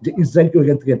যে ইসরায়েলকে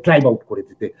ওইখান থেকে ড্রাইভ আউট করে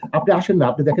দিতে। আপনি আসেন না,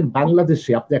 আপনি দেখেন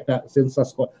বাংলাদেশে আপনি একটা সেন্সাস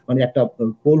মানে একটা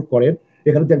পোল করেন,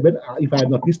 এখানে দেখবেন if I am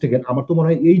not mistaken, আমার তো মনে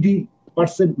হয়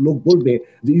 80% লোক বলবে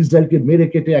যে ইসরায়েলকে মেরে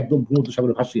কেটে একদম ভূমধ্য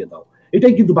সাগরে ভাসিয়ে দাও।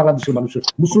 এটাই কিন্তু বাংলাদেশের মানুষের,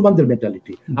 মুসলমানদের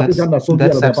মেন্টালিটি। আপনি জানেন না সৌদি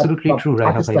আরবে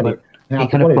পাকিস্তানে,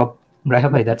 হ্যাঁ রায়হা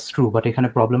ভাই, দ্যাটস ট্রু, বাট এখানে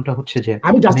প্রবলেমটা হচ্ছে যে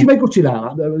আমি জাস্টিফাই করছি না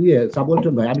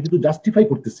সাবওয়ালটন ভাই, আমি কিন্তু জাস্টিফাই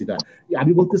করতেছি না,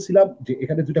 আমি বলতেছিলাম যে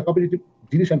এখানে দুটা কম্পিটিটিভ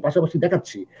জিনিস আমি পাশাপাশি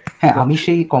দেখাচ্ছি। হ্যাঁ, আমি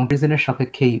সেই কম্পারিজনের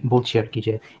সাপেক্ষেই বলছি আর কি,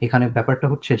 যে এখানে ব্যাপারটা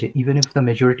হচ্ছে যে even if the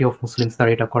majority of Muslims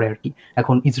তারা এটা করে আর কি,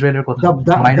 এখন ইসরায়েলের কথা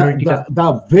মাইনরিটিটা, দ্য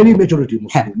ভেরি মেজরিটি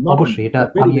মুসলিম, অবশ্যই এটা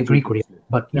আমি এগ্রি করি,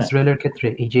 বাট ইসরায়েলের ক্ষেত্রে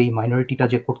এই যে মাইনরিটিটা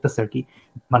যে করতেছে আর কি,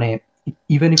 মানে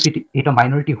ইভেন ইফ এটা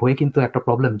মাইনরিটি হয়ে কিন্তু একটা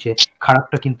প্রবলেম যে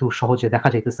খারাপটা কিন্তু সহজে দেখা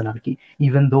যাইতেছে না আর কি,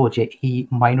 ইভেন দো যে এই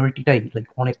মাইনরিটিটাই লাইক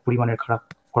অনেক পরিমাণের খারাপ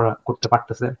করতে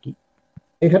পারতেছে আর কি।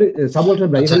 এখানে সাবওয়ালটন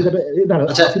ভাই,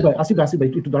 আসিফ ভাই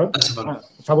একটু দাঁড়ান,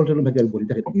 সাবওয়ালটন ভাই আমি বলি,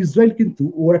 দেখেন ইসরায়েল কিন্তু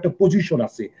ওর একটা পজিশন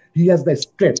আছে, he has the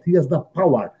strength, he has the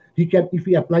power, he can, if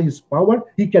he apply his power,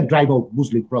 he can drive out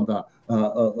Muslim from the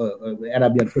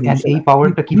Arabian Peninsula. এই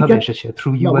পাওয়ারটা কিভাবে এসেছে? থ্রু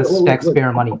ইউএস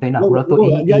ট্যাক্সপেয়ার মানি, তাই না? ওরা তো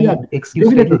এই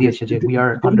এক্সকিউজটা তো দিয়েছে যে উই আর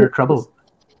আন্ডার ট্রাবল,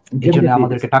 এইজন্য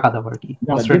আমাদেরকে টাকা দাও আর কি,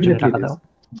 অস্ত্রের জন্য টাকা দাও।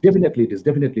 ডেফিনেটলি ইট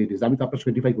ইজ, আমি তো আপনার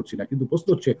সাথে ডিফাই করছি না, কিন্তু প্রশ্ন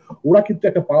হচ্ছে ওরা কিন্তু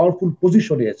একটা পাওয়ারফুল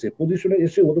পজিশনে এসে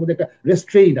ওদের মধ্যে একটা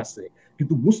রেস্ট্রেইন আছে,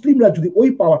 কিন্তু মুসলিমরা যদি ওই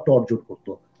পাওয়ারটা অর্জন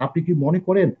করতো, আপনি কি মনে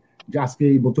করেন যে আজকে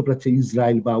এই মধ্যপ্রাচ্যে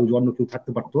ইসরায়েল বা অন্য কেউ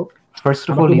থাকতে পারতো? ফার্স্ট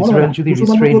অফ অল, ইসরায়েল যদি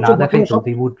রিস্ট্রেইন না দেখাইতো,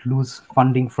 they would loose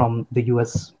funding from the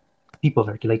US people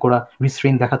আর কি, লাইক ওরা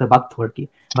রিস্ট্রেইন দেখাতে বাধ্য আর কি,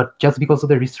 বাট জাস্ট বিকজ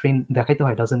ওদের রিস্ট্রেইন দেখাইতে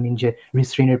হয় ডাজন্ট মিন যে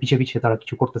রিস্ট্রেইনের পিছে তারা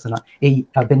কিছু করতেছে না। এই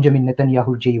বেঞ্জামিন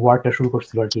নেতানিয়াহুর যে ওয়ারটা শুরু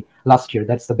করছিল আর কি last year,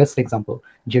 that's the best example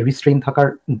যে রিস্ট্রেইন থাকার,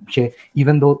 যে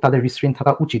ইভেন দো তাদের রিস্ট্রেইন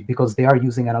থাকা উচিত because they are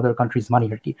using another countries মানি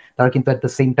আর কি, তারা কিন্তু at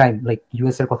the same time like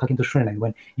US এর কথা কিন্তু শুনে নাই,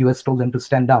 when US told them to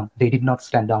stand down, they did not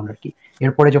stand down আর কি।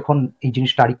 এরপরে যখন এই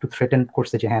জিনিসটা আরেকটু থ্রেটেন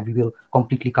করছে যে হ্যাঁ we will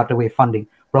completely cut away funding,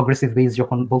 progressive base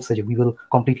যখন বলছে যে we will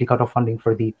completely cut off funding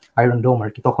for the iron ডোম আর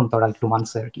কি, তখন তারা একটু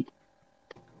মানছে আর কি,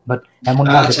 বাট এমন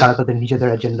না যে তারা তাদের নিজেদের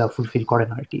এজেন্ডা ফুলফিল করে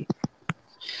না আর কি।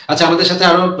 আচ্ছা, আমাদের সাথে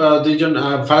আরো দুইজন,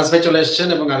 ফারাজ ভাই চলে এসেছেন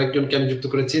এবং আরেকজনকে আমি যুক্ত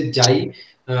করেছি, যাই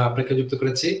আপনাকে যুক্ত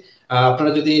করেছি।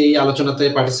 আপনারা যদি এই আলোচনাতে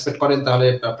পার্টিসিপেট করেন তাহলে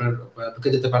আপনারা ঢুকে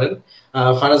যেতে পারেন।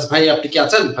 ফারাজ ভাই, আপনি কি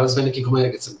আছেন? ফারাজ ভাই নাকি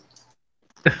ঘুমিয়ে গেছেন?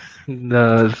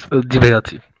 জি ভাই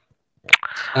আছি।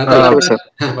 হ্যাঁ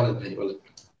বলেন ভাই, বলেন।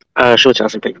 শুভ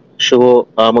আসিফ ভাই, শুভ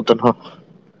মধ্যাহ্ন।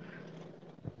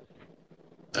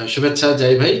 শুভেচ্ছা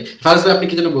যাই ভাই। ফারাজ ভাই, আপনি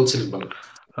কি যেন বলছিলেন, বলেন।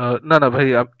 না ভাই,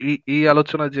 এই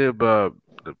আলোচনা যে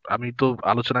আমি তো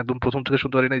আলোচনা একদম প্রথম থেকে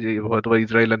শুনতে পারি না, যে হয়তো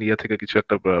ইসরায়েল আর ইয়ে থেকে কিছু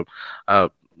একটা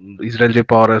ইসরায়েল যে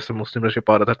পাওয়ার আছে, মুসলিমরা সে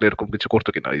পাওয়ার থাকলে এরকম কিছু করতো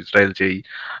কিনা, ইসরায়েল যেই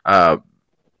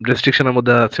রেস্ট্রিকশনের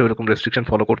মধ্যে আছে ওইরকম রেস্ট্রিকশন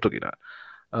ফলো করতো কিনা।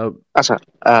 আচ্ছা,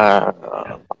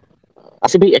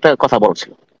 আসিফ ভাই একটা কথা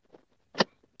বলছিল।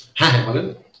 হ্যাঁ বলেন।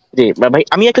 জি ভাই,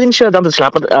 আমি একটা জিনিস জানতে চাইছিলাম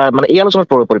আপনার, মানে এই আলোচনার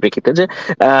পরিপ্রেক্ষিতে যে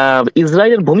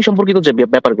ইসরায়েলের ভূমি সম্পর্কিত যে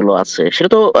ব্যাপারগুলো আছে, সেটা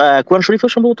তো কোরআন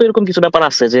শরীফের সম্ভবত এরকম কিছু ব্যাপার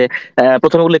আছে যে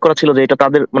প্রথমে উল্লেখ করা ছিল যে এটা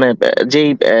তাদের, মানে যেই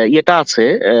ইয়েটা আছে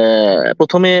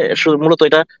প্রথমে মূলত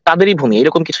এটা তাদেরই ভূমি,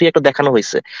 এরকম কিছু একটা দেখানো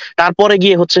হয়েছে। তারপরে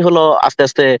গিয়ে হলো আস্তে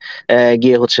আস্তে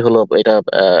গিয়ে হলো এটা,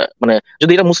 মানে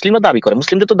যদি এটা মুসলিমরা দাবি করে,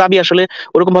 মুসলিমদের তো দাবি আসলে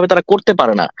ওরকম ভাবে তারা করতে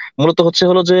পারে না। মূলত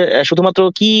হলো যে শুধুমাত্র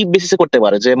কি বেসিসে করতে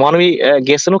পারে যে মহানবী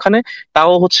গেছেন ওখানে,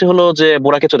 তাও হলো যে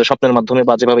বোরাকে চলে স্বপ্নের মাধ্যমে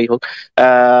বা যেভাবেই হোক,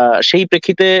 সেই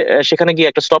প্রেক্ষিতে সেখানে গিয়ে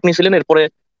একটা স্টপ নিয়েছিলেন, এরপরে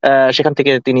সেখান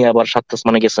থেকে তিনি আবার সাত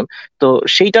আসমানে গেছেন। তো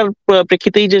সেইটার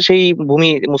প্রেক্ষিতেই যে সেই ভূমি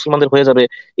মুসলমানদের হয়ে যাবে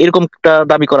এরকম একটা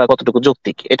দাবি করা কতটুকু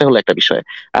যৌক্তিক, এটা হলো একটা বিষয়।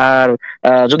 আর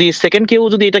যদি সেকেন্ড কেউ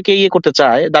যদি এটাকে করতে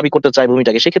চায়, দাবি করতে চায়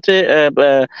ভূমিটাকে, সেক্ষেত্রে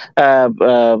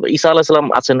ঈসা আলাইহিস সালাম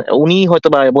আছেন, উনি হয়তো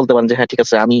বা বলতে পারেন যে হ্যাঁ ঠিক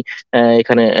আছে, আমি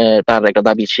এখানে তার একটা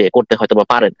দাবি সে করতে হয়তো বা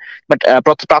পারেন। বাট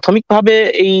প্রাথমিকভাবে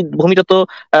এই ভূমিটা তো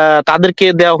তাদেরকে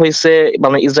দেওয়া হয়েছে,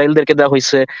 মানে ইসরায়েলদেরকে দেওয়া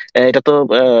হয়েছে, এটা তো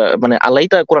মানে আল্লাহই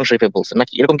তা কোরআন শরীফে বলছেন,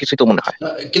 নাকি এরকম কিছুই তো মনে হয়।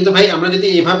 কিন্তু ভাই, আমরা যদি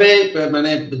এইভাবে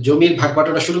মানে জমির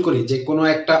ভাগবাটোয়ারা শুরু করি যে কোনো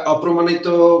একটা অপ্রমাণিত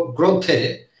গ্রন্থে,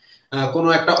 কোনো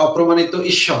একটা অপ্রমাণিত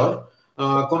ঈশ্বর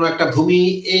কোনো একটা ভূমি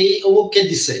এই অমুককে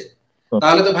দিছে,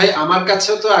 তাহলে তো ভাই আমার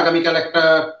কাছেও তো আগামীকাল একটা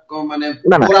মানে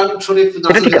কোরআন শরীফ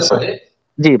নাযিল হতে পারে।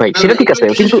 জি ভাই, সেটা ঠিক আছে,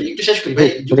 কিন্তু একটু শেষ করি ভাই,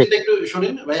 যুক্তিটা একটু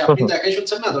শুনেন ভাই, আপনি তো একাই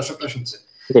শুনছেন না, দর্শকরা শুনছে।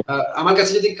 আমার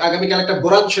কাছে যদি আগামীকাল একটা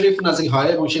কোরআন শরীফ নাযিল হয়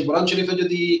এবং সেই কোরআন শরীফে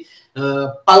যদি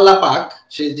পাল্লা পাক,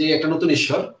 সে যে একটা নতুন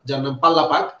ঈশ্বর যার নাম পাল্লা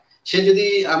পাক, সে যদি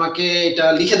আমাকে এটা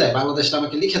লিখে দেয়, বাংলাদেশটা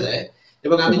আমাকে লিখে দেয়,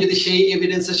 এবং আমি যদি সেই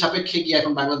এভিডেন্সের সাপেক্ষে গিয়ে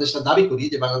এখন বাংলাদেশটা দাবি করি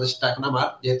যে বাংলাদেশটা এখন আমার,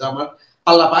 যেহেতু আমার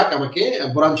পাল্লা পাক আমাকে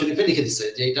কোরআন শরীফে লিখে দিচ্ছে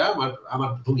যে এটা আমার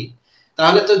ভূমি,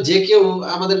 তাহলে তো যে কেউ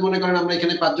আমাদের মনে করেন আমরা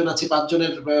এখানে 5 জন আছি, 5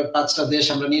 জনের 5টা দেশ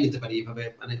আমরা নিয়ে নিতে পারি এইভাবে,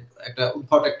 মানে একটা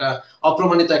উদ্ভট একটা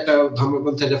অপ্রমাণিত একটা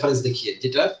ধর্মগ্রন্থের রেফারেন্স দেখিয়ে,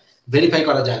 যেটা ভেরিফাই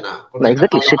করা যায় না, কোন একটা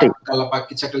আল্লাহ পাক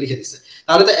কিছু একটা লিখে দিছে।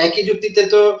 তাহলে তো একই যুক্তিতে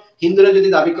তো হিন্দুরা যদি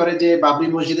দাবি করে যে বাবরি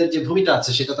মসজিদের যে ভূমিটা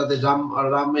আছে সেটা তাদের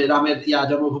রামের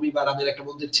জন্মভূমি বা রামের একটা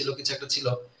মন্দির ছিল, কিছু একটা ছিল,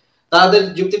 তাদের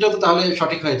যুক্তিটা তো তাহলে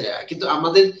সঠিক হয়ে যায়। কিন্তু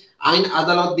আমাদের আইন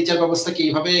আদালত বিচার ব্যবস্থা কি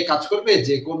এইভাবে কাজ করবে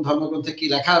যে কোন ধর্মগ্রন্থে কি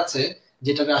লেখা আছে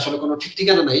যেটা আসলে কোনো ঠিক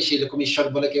ঠিকানা নাই, সেই রকম ঈশ্বর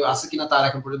বলে কেউ আছে কিনা তার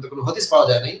এখন পর্যন্ত কোনো হদিস পাওয়া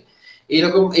যায় নাই,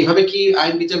 এইরকম এইভাবে কি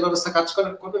আইন বিচার ব্যবস্থা কাজ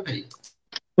করবে ভাই?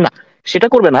 না, সেটা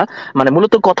করবে না। মানে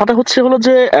মূলত কথাটা হচ্ছে হলো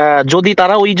যে যদি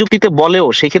তারা ওই যুক্তিতে বলেও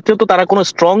সেক্ষেত্রে তো তারা কোনো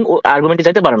স্ট্রং আর্গুমেন্টে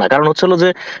যাইতে পারে না। কারণ হচ্ছে হলো যে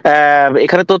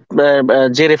এখানে তো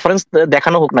যে রেফারেন্স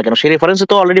দেখানো হোক না কেন, সেই রেফারেন্সে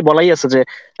তো অলরেডি বলাই আছে যে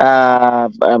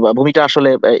ভূমিটা আসলে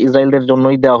ইসরায়েলদের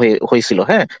জন্যই দেওয়া হয়েছিল।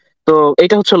 হ্যাঁ, তো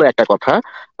এটা হচ্ছে হলো একটা কথা।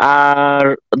 আর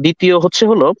দ্বিতীয় হচ্ছে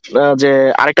হলো যে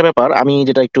আরেকটা ব্যাপার আমি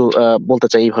যেটা একটু বলতে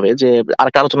চাই এইভাবে, যে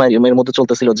আরেকটা আলোচনা এর মধ্যে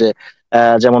চলতেছিল যে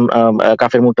যেমন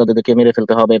কাফের মুরতাদদেরকে মেরে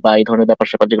ফেলতে হবে বা এই ধরনের ব্যাপার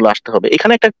স্যাপার যেগুলো আসতে হবে,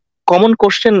 এখানে একটা কমন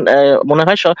কোশ্চেন মনে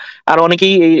হয় আর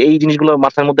অনেকেই এই জিনিসগুলো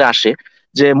মাথার মধ্যে আসে,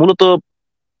 যে মূলত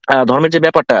ধর্মের যে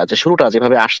ব্যাপারটা যে শুরুটা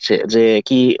যেভাবে আসছে, যে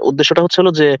কি উদ্দেশ্যটা হচ্ছে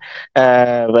হলো যে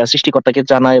সৃষ্টিকর্তাকে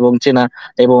জানা এবং চেনা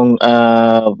এবং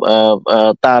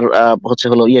তার হচ্ছে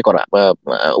হলো ইয়ে করা,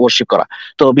 ওয়ার্শিপ করা।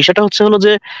 তো বিষয়টা হচ্ছে হলো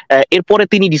যে এরপরে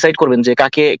তিনি ডিসাইড করবেন যে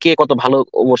কে কত ভালো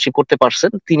ওয়ার্শিপ করতে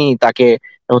পারছেন, তিনি তাকে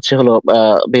হচ্ছে হলো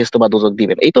বেহেশত বা দোজখ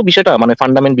দিবেন। এই তো বিষয়টা, মানে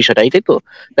ফান্ডামেন্ট বিষয়টা এইটাই তো।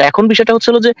 তো এখন বিষয়টা হচ্ছে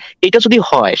হলো যে এটা যদি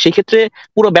হয় সেই ক্ষেত্রে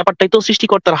পুরো ব্যাপারটাই তো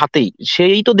সৃষ্টিকর্তার হাতেই,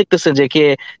 সেই তো দেখতেছে যে কে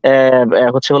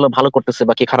হচ্ছে হলো ভালো করতেছে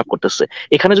বা কে খারাপ করতেছে।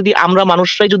 এখানে যদি আমরা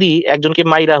মানুষরাই যদি একজনকে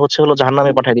মাইরা হচ্ছে হলো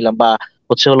জাহান্নামে পাঠিয়ে দিলাম, বা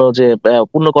হচ্ছে হলো যে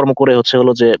পুণ্যকর্ম করে হচ্ছে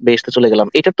হলো যে বেহেশতে চলে গেলাম,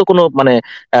 এটার তো কোনো মানে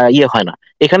ইয়ে হয় না।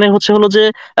 এখানে হচ্ছে হলো যে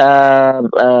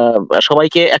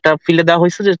সবাইকে একটা ফিল্ডে দেওয়া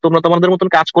হয়েছে যে তোমরা তোমাদের মতন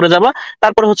কাজ করে যাবা,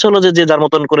 তারপরে হচ্ছে হলো যে যে যার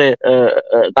মতন করে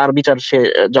তার বিচার সে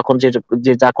যখন যে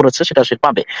যে যা করেছে সেটা সে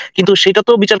পাবে। কিন্তু সেটা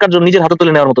তো বিচার কার্য নিজের হাতে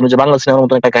তুলে নেওয়ার মতন, যে বাংলা সিনেমার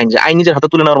মতন একটা কাহিনী, যে আইন নিজের হাতে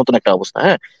তুলে নেওয়ার মতন একটা অবস্থা।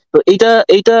 হ্যাঁ, তো এইটা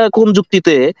এইটা কোন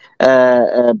যুক্তিতে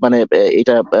মানে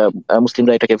এটা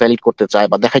মুসলিমরা এটাকে ভ্যালিড করতে চায়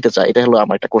বা দেখাইতে চায়, এটা হলো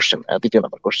আমার একটা কোশ্চেন, দ্বিতীয়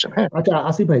নাম্বার কোশ্চেন। হ্যাঁ, আচ্ছা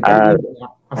আসিফ ভাই, আর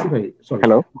আসিফ ভাই সরি,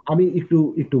 হ্যালো, আমি একটু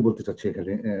একটু বলতে চাচ্ছি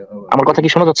এখানে। আমার কথা কি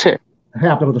শোনা যাচ্ছে?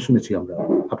 হ্যাঁ, আপনার কথা শুনেছি আমরা।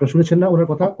 আপনারা শুনেছেন না ওনার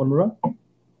কথা? অন্যরা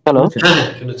হ্যালো,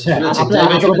 শুনেছেন? হ্যাঁ,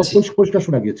 আপনার কথা পরিষ্কার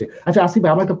শোনা গিয়েছে। আচ্ছা আসিফ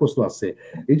ভাই, আমার একটা প্রশ্ন আছে।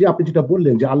 এই যে আপনি যেটা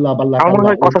বললেন যে আল্লাহ বাল্লাহ, আমার মনে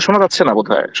হয় কথা শোনা যাচ্ছে না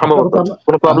বোধহয়, সম্ভবত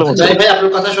কোনো প্রবলেম হচ্ছে। ভাই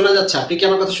আপনার কথা শোনা যাচ্ছে, আপনি কি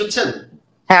আমার কথা শুনছেন?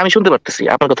 হ্যাঁ, আমি শুনতে পারতেছি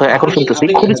আপনার কথা, এখন শুনতেছি,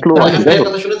 খুবই স্লো আছে। ভাইয়ের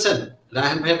কথা শুনেছেন?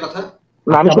 রায়হান ভাইয়ের কথা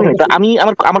না আমি শুনি। আমি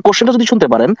আমার কোশ্চেনটা যদি শুনতে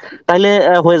পারেন তাহলে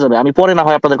হয়ে যাবে, আমি পরে না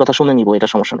হয় আপনাদের কথা শুনে নিবো, এটা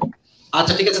সমস্যা নেই।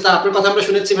 আচ্ছা ঠিক আছে, তা আপনার কথা আমরা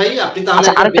শুনেছি ভাই, আপনি তাহলে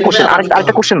আচ্ছা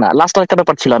আরেকটা কোশ্চেন না, লাস্ট আরেকটা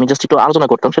ব্যাপার ছিল, আমি জাস্ট একটু আলোচনা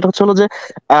করতাম। সেটা হচ্ছে হলো যে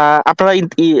আপনারা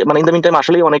মানে ইন দ্য মিন টাইম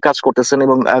আসলেই অনেক কাজ করতেছেন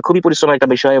এবং খুবই পরিশ্রমের একটা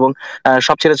বিষয়, এবং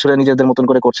সব ছেড়ে ছুড়ে নিজেদের মতন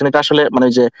করে করছেন। এটা আসলে মানে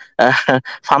যে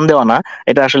ফান দেওয়া না,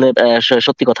 এটা আসলে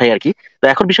সত্যি কথাই আর কি। তো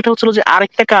এখন বিষয়টা হচ্ছে হলো যে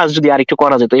আরেকটা কাজ যদি আরেকটু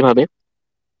করা যেত এইভাবে,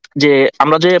 যে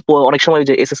আমরা যে অনেক সময়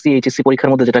যে এসএসসি এইচএসসি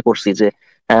পরীক্ষার মধ্যে যেটা করছি, যে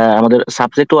আমাদের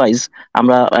সাবজেক্ট ওয়াইজ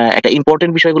আমরা একটা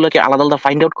ইম্পর্টেন্ট বিষয়গুলোকে আলাদা আলাদা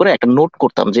ফাইন্ড আউট করে একটা নোট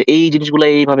করতাম, যে এই জিনিসগুলো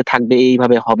এইভাবে থাকবে,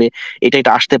 এইভাবে হবে, এটা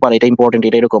এটা আসতে পারে, এটা ইম্পর্টেন্ট,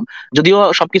 এটা এরকম। যদিও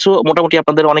সবকিছু মোটামুটি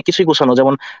আপনাদের অনেক কিছুই গোছানো,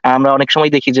 যেমন আমরা অনেক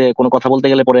সময় দেখি যে কোনো কথা বলতে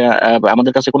গেলে পরে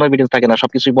আমাদের কাছে কোনো এভিডেন্স থাকে না,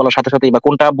 সবকিছুই বলার সাথে সাথেই বা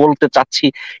কোনটা বলতে চাচ্ছি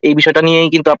এই বিষয়টা নিয়েই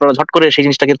কিন্তু আপনারা ঝট করে সেই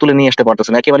জিনিসটাকে তুলে নিয়ে আসতে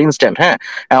পারতেছেন একেবারে ইনস্ট্যান্ট। হ্যাঁ,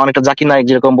 অনেকটা জাকির নায়ক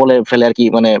যেরকম বলে ফেলে আর কি,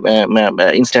 মানে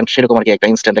ইনস্ট্যান্ট, সেরকম আর কি, একটা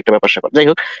ইনস্ট্যান্ট একটা ব্যাপার স্যাপার। যাই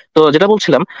হোক, তো যেটা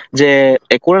বলছিলাম যে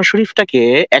কোরআন শরীফটাকে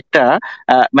একটা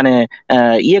মানে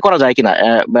ইয়ে করা যায় কিনা,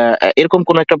 এরকম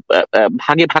কোন একটা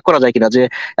ভাগে ভাগ করা যায় কিনা, যে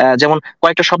যেমন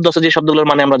কয়েকটা শব্দ আছে যে শব্দগুলোর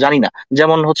মানে আমরা জানি না,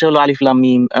 যেমন হচ্ছে হলো আলিফ লাম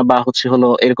মিম, বা হচ্ছে হলো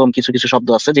এরকম কিছু কিছু শব্দ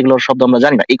আছে যেগুলোর শব্দ আমরা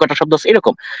জানি না, এই কয়টা শব্দ আছে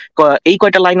এরকম, এই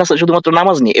কয়টা লাইন আছে শুধুমাত্র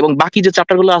নামাজ নিয়ে, এবং বাকি যে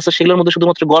চ্যাপ্টার গুলো আছে সেগুলোর মধ্যে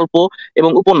শুধুমাত্র গল্প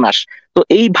এবং উপন্যাস। তো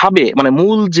এইভাবে মানে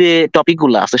মূল যে টপিক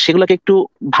গুলো আছে সেগুলোকে একটু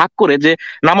ভাগ করে, যে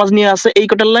নামাজ নিয়ে আছে এই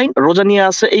কয়টা লাইন, রোজা নিয়ে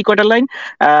আছে এই কয়টা লাইন,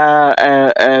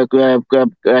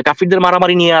 কাফিরদের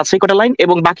মারামারি নিয়ে আছে এই কয়টা লাইন,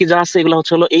 এবং বাকি যা আছে এগুলো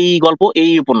হচ্ছে হলো এই গল্প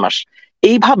এই উপন্যাস।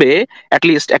 এইভাবে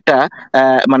অ্যাটলিস্ট একটা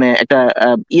মানে একটা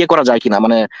ইয়ে করা যায় কিনা,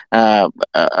 মানে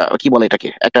কি বলে এটাকে,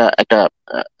 একটা একটা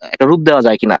একটা রূপ দেওয়া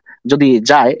যায় কিনা। যদি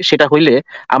যায় সেটা হইলে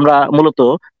আমরা মূলত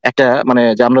একটা মানে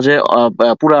যে আমরা যে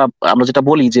পুরা আমরা যেটা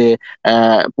বলি যে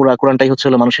পুরা কোরআনটাই হচ্ছে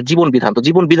হলো মানুষের জীবন বিধান, তো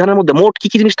জীবন বিধানের মধ্যে মোট কি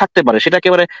কি জিনিস থাকতে পারে সেটা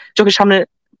একেবারে চোখের সামনে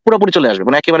পুরোপুরি চলে আসবে,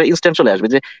 মানে একেবারে ইনস্ট্যান্ট চলে আসবে,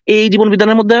 যে এই জীবন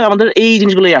বিধানের মধ্যে আমাদের এই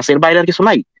জিনিসগুলোই আছে, এর বাইরে আর কিছু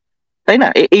নাই। তাই না?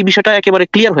 এই বিষয়টা একেবারে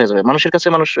ক্লিয়ার হয়ে যাবে মানুষের কাছে,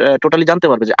 মানুষ টোটালি জানতে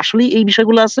পারবে যে আসলে এই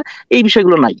বিষয়গুলো আছে, এই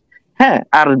বিষয়গুলো নাই। হ্যাঁ,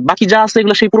 আর বাকি যা আছে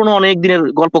এগুলো সেই পুরোনো অনেক দিনের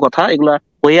গল্প কথা, এগুলা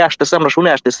হয়ে আসতেছে, আমরা শুনে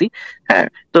আসতেছি। হ্যাঁ,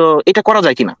 তো এটা করা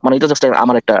যায় কিনা, মানে এটা জাস্ট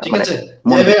আমার একটা ঠিক আছে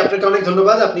ভাই, আপনাকে অনেক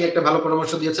ধন্যবাদ, আপনি একটা ভালো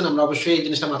পরামর্শ দিয়েছেন, আমরা অবশ্যই এই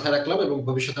জিনিসটা মাথায় রাখলাম এবং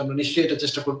ভবিষ্যতে আমরা নিশ্চয়ই এটা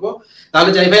চেষ্টা করব। তাহলে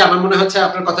যাই ভাই, আমার মনে হচ্ছে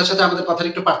আপনার কথার সাথে আমাদের কথার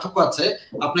একটু পার্থক্য আছে,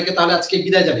 আপনাকে তাহলে আজকে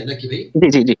বিদায় জানাই নাকি ভাই? জি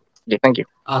জি জি জি, থ্যাংক ইউ।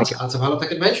 আচ্ছা আচ্ছা, ভালো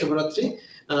থাকেন ভাই, শুভরাত্রি।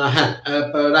 হ্যাঁ,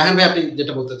 রায়হান ভাই আপনি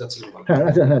যেটা বলতে চাচ্ছিলেন বলেন। হ্যাঁ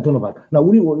আচ্ছা, হ্যাঁ ধন্যবাদ। না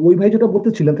উনি ওই ভাই যেটা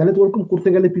বলতেছিলেন, তাহলে তো ওরকম করতে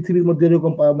গেলে পৃথিবীর মধ্যে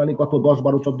এরকম মানে কত 10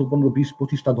 12 14 15 20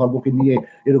 25টা ধর্মকে নিয়ে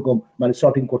এরকম মানে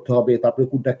সর্টিং করতে হবে, তারপরে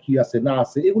কোনটা কি আছে না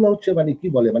আছে, এগুলো হচ্ছে মানে কি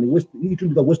বলে মানে West it will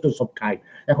be the western of time.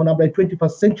 এখন আমরা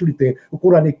 21st সেঞ্চুরিতে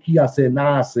কোরআনে কি আছে না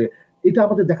আছে এটা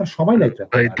আমাদের দেখার সময় নাই।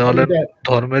 ভাই তাহলে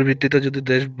ধর্মের ভিত্তিতে যদি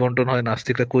দেশ বন্টন হয়,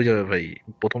 নাস্তিকরা কই যাবে ভাই?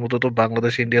 প্রথমত তো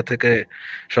বাংলাদেশ ইন্ডিয়া থেকে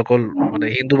সকল মানে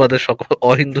হিন্দুবাদের সকল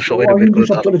অহিন্দু সবাই বের করে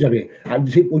সব চলে যাবে। আর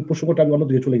যে ওই প্রসঙ্গটা আমি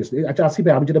অন্যদিকে চলে গেছি। আচ্ছা আসিফ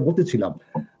ভাই, আমি যেটা বলতেছিলাম,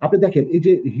 আপনি দেখেন এই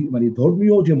যে মানে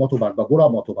ধর্মীয় যে মতবাদ বা গোড়া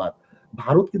মতবাদ,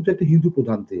 ভারত কিন্তু একটা হিন্দু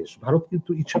প্রধান দেশ। ভারত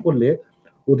কিন্তু ইচ্ছা করলে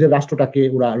ওদের রাষ্ট্রটাকে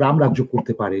ওরা রাম রাজ্য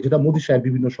করতে পারে, যেটা মোদী সাহেব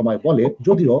বিভিন্ন সময় বলে।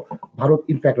 যদিও ভারত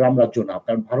ইনফ্যাক্ট রাম রাজ্য না,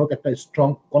 কারণ ভারত একটা স্ট্রং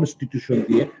কনস্টিটিউশন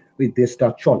দিয়ে ওই দেশটা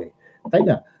চলে, তাই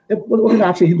না? ওখানে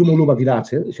আছে হিন্দু মৌলবাদীরা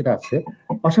আছে, সেটা আছে।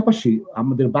 পাশাপাশি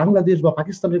আমাদের বাংলাদেশ বা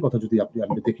পাকিস্তানের কথা যদি আপনি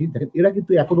দেখি, দেখেন এরা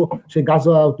কিন্তু এখনো সেই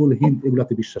গাজাতুল হিন্দ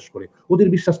এগুলাতে বিশ্বাস করে। ওদের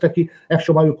বিশ্বাসটা কি,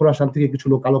 একসময় খোরাসান থেকে কিছু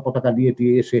লোক কালো পতাকা নিয়ে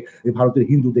দিয়ে এসে ভারতের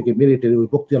হিন্দুদেরকে মেরে টেরে ওই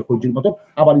বক্তিয়ার খলজির মতন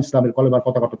আবার ইসলামের কলেমার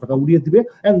পতাকা উড়িয়ে দিবে,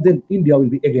 and then India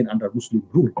will be again under Muslim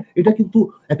rule. এটা কিন্তু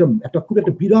একটা খুব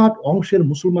একটা বিরাট অংশের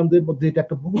মুসলমানদের মধ্যে এটা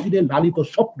একটা বহুদিনের লালিত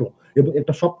স্বপ্ন, এবং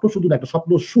একটা স্বপ্ন শুধু না, একটা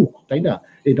স্বপ্ন সুখ, তাই না?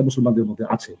 এটা মুসলমানদের মধ্যে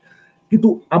আছে। কিন্তু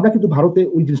আমরা কিন্তু ভারতে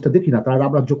ওই জিনিসটা দেখি না, তারা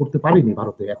রাম রাজ্য করতে পারেনি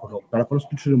ভারতে এখনো, তারা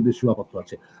কনস্টিটিউশনের মধ্যে সীমাবদ্ধ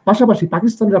আছে। পাশাপাশি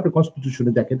পাকিস্তানের আপনি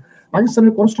কনস্টিটিউশনে দেখেন,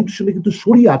 পাকিস্তানের কনস্টিটিউশনে কিন্তু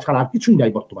শরিয়া ছাড়া আর কিছুই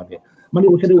নাই বর্তমানে। মানে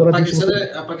ওখানে ওরা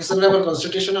পাকিস্তানের আবার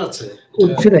কনস্টিটিউশন আছে,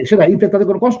 সেটা ইনফ্যাক্ট তাদের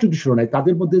কোনো কনস্টিটিউশন নাই।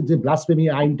 তাদের মধ্যে যে ব্লাসফেমি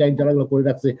আইন টাইন যারা করে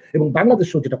রাখছে, এবং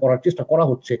বাংলাদেশেও যেটা করার চেষ্টা করা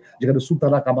হচ্ছে, যেখানে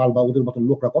সুলতানা কামাল বা ওদের মতন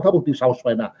লোকরা কথা বলতে সাহস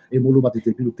পায় না এই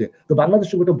মৌলবাদীদের বিরুদ্ধে, তো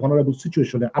বাংলাদেশেও একটা ভনারেবল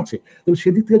সিচুয়েশনে আছে। তো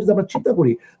সেদিক থেকে যদি আমরা চিন্তা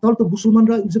করি, তাহলে তো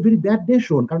মুসলমানরা is a very bad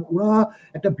nation, কারণ ওরা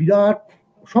একটা বিরাট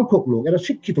সংখ্যক লোক, এরা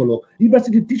শিক্ষিত লোক,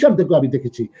 ইউনিভার্সিটির টিচারদেরকে আমি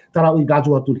দেখেছি তারা ওই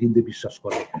গাজওয়াতুল হিন্দে বিশ্বাস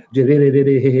করে, যে রে রে রে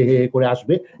রে হে হে হে করে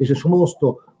আসবে, এসে সমস্ত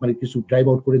মানে কিছু ড্রাইভ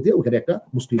আউট করে দিয়ে ওখানে একটা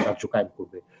মুসলিম রাজ্য কায়েম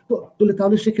করবে। তো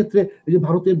তাহলে সেক্ষেত্রে এই যে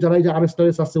ভারতের যারা এই যে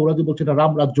আরএসটারেস আছে, ওরা যে বলছে এটা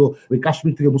রাম রাজ্য, ওই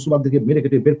কাশ্মীর থেকে মুসলমানদেরকে মেরে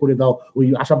কেটে বের করে দাও, ওই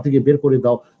আসাম থেকে বের করে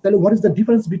দাও, তাহলে what is the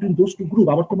difference between those two group?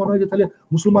 আমার তো মনে হয় যে তাহলে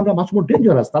মুসলমানরা মাছ মোর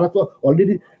ডেঞ্জারাস। তারা তো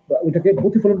অলরেডি ওইটাকে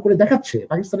প্রতিফলন করে দেখাচ্ছে।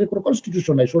 পাকিস্তানের কোনো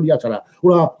কনস্টিটিউশন নাই শরিয়া ছাড়া,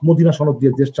 ওরা মদিনা সনদ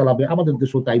দিয়ে দেশ চালাবে, আমাদের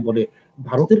দেশও তাই বলে।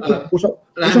 ভারতের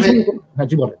হ্যাঁ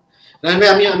জি বলেন।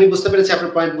 আমি বুঝতে পেরেছি,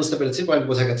 আপনার পয়েন্ট বুঝতে পেরেছি, পয়েন্ট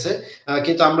বোঝা গেছে।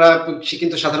 কিন্তু আমরা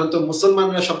কিন্তু সাধারণত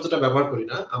মুসলমানরা শব্দটা ব্যবহার করি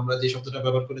না, আমরা যে শব্দটা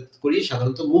ব্যবহার করি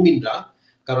সাধারণত মুমিনরা।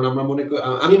 কারণ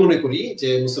আমি মনে করি যে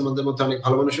মুসলমানদের মধ্যে অনেক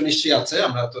ভালো মানুষ নিশ্চয়ই আছে,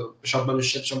 আমরা তো সব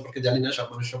মানুষের সম্পর্কে জানি না, সব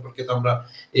মানুষ সম্পর্কে তো আমরা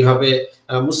এইভাবে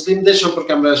মুসলিমদের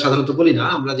সম্পর্কে আমরা সাধারণত বলি না।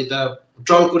 আমরা যেটা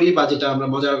ট্রল করি বা যেটা আমরা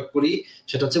মজা করি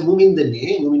সেটা হচ্ছে মুমিনদের নিয়ে।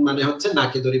 মুমিন মানে হচ্ছে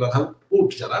নাকে দড়ি বাঁধা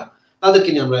উট যারা, তাদেরকে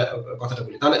নিয়ে আমরা কথাটা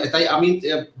বলি। তাই আমি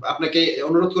আপনাকে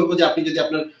অনুরোধ করবো যে আপনি যদি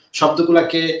আপনার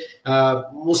শব্দগুলাকে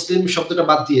মুসলিম শব্দটা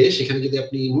বাদ দিয়ে সেখানে যদি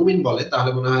আপনি মুমিন বলেন,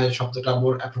 তাহলে মনে হয় শব্দটা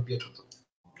মোর অ্যাপ্রোপ্রিয়েট হতো।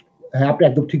 হ্যাঁ আপনি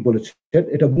একদম ঠিক বলেছেন,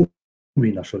 এটা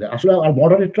মুমিন আসলে আর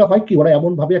মডারেটরা হয় কি, ওরা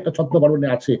এমন ভাবে একটা ছদ্মবরণে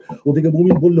আছে, ওদেরকে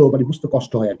মুমিন বললেও মানে বুঝতে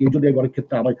কষ্ট হয় আর কি। এই জন্য অনেক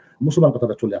ক্ষেত্রে আমার মুসলমান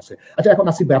কথাটা চলে আসে। আচ্ছা এখন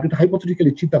আসিফ ভাই, আপনি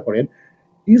হাইপোথেটিক্যালি চিন্তা করেন,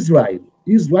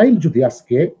 ইসরায়েল যদি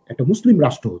আজকে একটা মুসলিম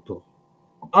রাষ্ট্র হতো,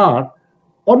 আর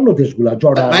অন্য দেশগুলা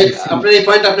জর্ডান। ভাই আপনার এই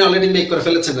পয়েন্ট আপনি অলরেডি মেক করে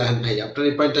ফেলেছেন রাহান ভাই, আপনার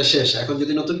এই পয়েন্টটা শেষ। এখন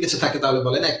যদি নতুন কিছু থাকে তাহলে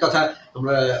বলেন। এক কথা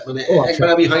আমরা মানে একবার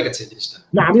আমি হয়ে গেছে জিনিসটা।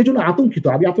 না আমি এই জন্য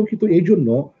আতঙ্কিত এই জন্য,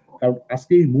 কারণ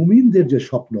আজকে এই মুমিনদের যে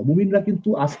স্বপ্ন, মুমিনরা কিন্তু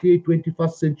আজকে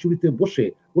 21st সেঞ্চুরিতে বসে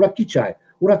ওরা কি চায়?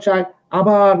 ওরা চায়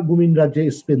আবার মুমিনরা যে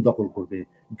স্পেন দখল করবে,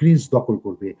 গ্রিস দখল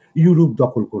করবে, ইউরোপ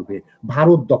দখল করবে,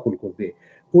 ভারত দখল করবে,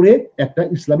 করে একটা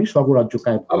ইসলামী স্বর্গরাজ্য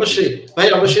কায়েম। অবশ্যই ভাই,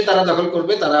 অবশ্যই তারা দখল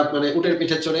করবে। তারা মানে উটের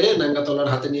পিঠে চড়ে নাঙ্গা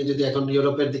তলার হাতে নিয়ে যদি এখন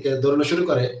ইউরোপের দিকে দৌড়ানো শুরু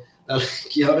করে, তাহলে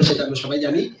কি হবে সেটা আমরা সবাই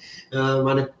জানি।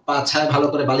 মানে পাছায় ভালো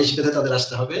করে বালিশ বেঁধে তাদের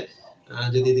আসতে হবে।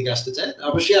 যদি এদিকে আসতে চায়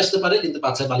অবশ্যই আসতে পারে, কিন্তু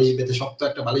পাছায় বালিশ বেঁধে, শক্ত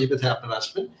একটা বালিশ বেঁধে আপনারা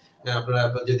আসবেন। আপনারা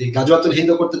যদি গাজওয়াতুল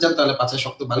হিন্দ করতে চান তাহলে পাছায়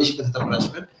শক্ত বালিশ বেঁধে তারপরে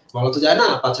আসবেন। বলা তো যায় না,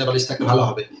 পাছায় বালিশ থাকলে ভালো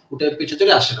হবে। উটের পিঠে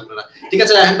চড়ে আসেন আপনারা। ঠিক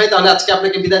আছে রাহান ভাই, তাহলে আজকে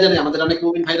আপনাকে বিদায় জানাই। আমাদের অনেক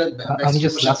মুমিন ভাইরা আমি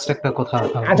জাস্ট লাস্ট একটা কথা।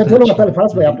 আচ্ছা ধন্যবাদ। তাহলে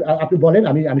ফারাজ ভাই আপনি বলেন,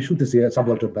 আমি শুনতেছি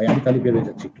সাবওয়াল্টার ভাই, আমি তাহলে বেরিয়ে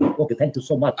যাচ্ছি একটু। ওকে, থ্যাংক ইউ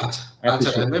সো মাচ। আচ্ছা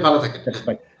ভাই, ভালো থাকেন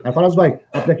ভাই। আর ফারাজ ভাই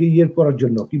আপনাকে ইয়ে করার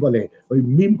জন্য, কি বলে ওই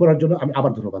মিম করার জন্য আমি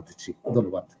আবার ধন্যবাদ দিচ্ছি।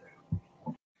 ধন্যবাদ।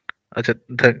 আচ্ছা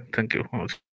থ্যাংক ইউ।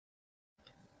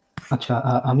 আচ্ছা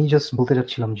আমি জাস্ট বলতে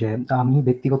যাচ্ছিলাম যে আমি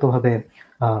ব্যক্তিগতভাবে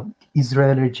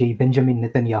ইসরায়েলের যে বেঞ্জামিন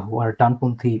নেতানিয়াহু আর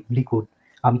ডানপন্থী লিকুড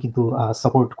আমি কিন্তু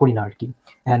সাপোর্ট করি না আর কি।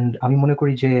 অ্যান্ড আমি মনে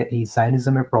করি যে এই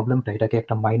জায়নিজমের প্রবলেমটা, এটাকে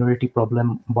একটা মাইনরিটি প্রবলেম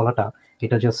বলাটা,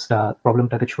 এটা জাস্ট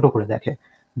প্রবলেমটাকে ছোট করে দেখে।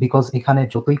 বিকজ এখানে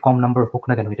যতই কম নাম্বার হোক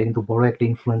না কেন, এটা কিন্তু বড় একটা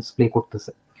ইনফ্লুয়েন্স প্লে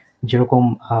করতেছে। যেরকম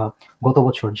গত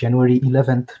বছর জানুয়ারি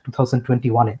 11,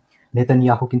 2021-এ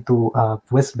নেতানিয়াহু কিন্তু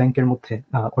ওয়েস্ট ব্যাংকের মধ্যে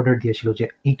অর্ডার দিয়েছিল যে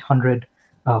 800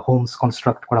 হোমস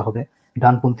কনস্ট্রাক্ট করা হবে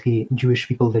ডানপন্থী জুইশ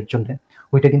পিপলদের জন্য।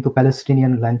 ওইটা কিন্তু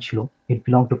প্যালেস্টিনিয়ান ল্যান্ড ছিল, ইট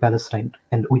বিলং টু প্যালেস্টাইন,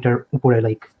 অ্যান্ড ওইটার উপরে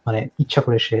মানে ইচ্ছা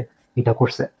করে সে এটা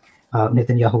করছে।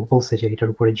 নেতানিয়াহু বলছে যে এটার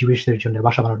উপরে জুইশদের জন্য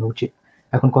বাসা বানানো উচিত।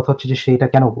 এখন কথা হচ্ছে যে সে এটা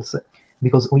কেন বলছে,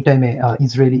 বিকজ ওই টাইমে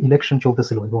ইসরায়েলি ইলেকশন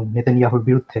চলতেছিল এবং নেতানিয়াহুর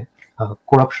বিরুদ্ধে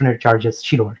করাপশনের চার্জেস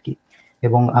ছিল আর কি।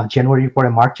 এবং জানুয়ারির পরে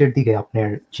মার্চের দিকে আপনার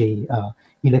যেই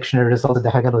ইলেকশনের রেজাল্ট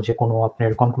দেখা গেল যে কোনো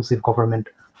আপনার কনক্লুসিভ গভর্নমেন্ট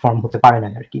ফর্ম হতে পারে না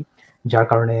আর কি, যার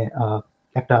কারণে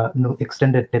একটা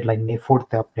এক্সটেন্ডেড ডেডলাইন মে 4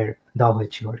 আপনার দেওয়া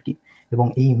হয়েছিল আর কি। এবং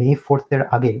এই মে 4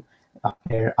 আগে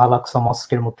আপনার আল আকসা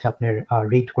মস্কের মধ্যে আপনার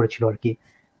রেড করেছিল আর কি।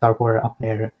 তারপর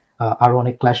আপনার আরো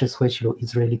অনেক ক্ল্যাশেস হয়েছিল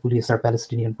ইসরায়েলি পুলিশ আর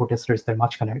প্যালেস্টিনিয়ান প্রোটেস্টার্সদের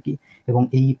মাঝখানে আর কি। এবং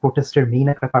এই প্রোটেস্টের মেইন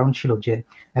একটা কারণ ছিল যে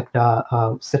একটা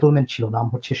সেটেলমেন্ট ছিল, নাম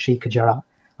হচ্ছে শেখ জারা।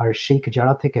 আর শেখ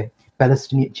জারা থেকে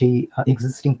প্যালেস্টিনি যেই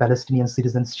এক্সিস্টিং প্যালেস্টিনিয়ান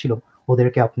সিটিজেন্স ছিল,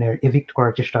 ওদেরকে আপনার এভিক্ট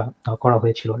করার চেষ্টা করা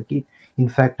হয়েছিল আর কি।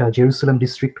 ইনফ্যাক্ট জেরুসালেম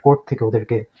ডিস্ট্রিক্ট কোর্ট থেকে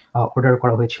ওদেরকে অর্ডার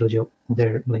করা হয়েছিল যে ওদের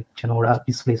যেন ওরা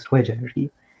ডিসপ্লেসড হয়ে যায় আর কি।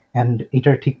 অ্যান্ড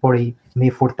এটার ঠিক পরেই মে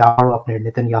 4 আরও আপনার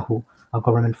নেতানিয়াহু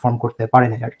গভর্নমেন্ট ফর্ম করতে পারে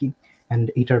না আর কি। অ্যান্ড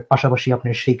এটার পাশাপাশি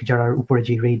আপনার শেখ জারার উপরে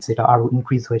যে রেটস, এটা আরো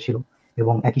ইনক্রিজ হয়েছিল।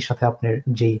 এবং একই সাথে আপনার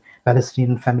যেই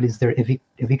প্যালেস্টিনিয়ান ফ্যামিলিজদের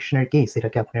এভিকশনের কেস,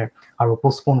 এটাকে আপনার আরো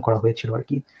পোস্টপোন করা হয়েছিল আর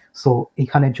কি। সো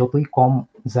এখানে যতই কম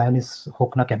জায়নিস্ট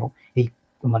হোক না কেন, এই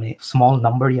মানে স্মল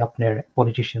নাম্বারই আপনার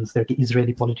পলিটিশিয়ানসদেরকে,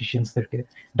 ইসরায়েলি পলিটিশিয়ানসদেরকে,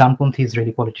 ডানপন্থী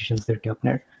ইসরায়েলি পলিটিশিয়ানসদেরকে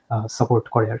আপনার সাপোর্ট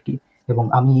করে আর কি। এবং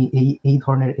আমি এই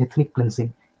ধরনের এথনিক ক্লেন্সিং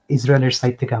ইসরায়েলের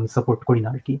সাইড থেকে আমি সাপোর্ট করি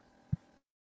না আর কি।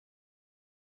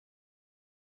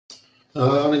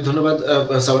 অনেক ধন্যবাদ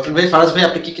সাবাটন ভাই। ফারাজ ভাই,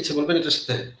 আপনি কি কিছু বলবেন এটার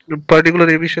সাথে? পার্টিকুলার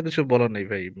এই বিষয়ে কিছু বলার নেই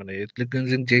ভাই, মানে এথনিক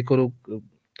ক্লিনজিং যে করুক,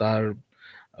 তার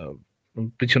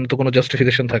পিছনে তো কোনো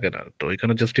জাস্টিফিকেশন থাকে না, তো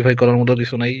এখানে জাস্টিফাই করার মতো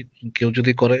কিছু নাই। কেউ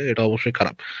যদি করে এটা অবশ্যই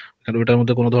খারাপ, কারণ এটার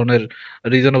মধ্যে কোনো ধরনের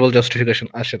রিজনেবল জাস্টিফিকেশন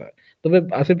আসে না। তবে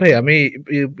আসিফ ভাই, আমি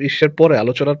বিশ্বের পরে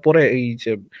আলোচনার পরে এই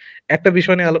যে একটা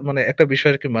বিষয় নিয়ে মানে একটা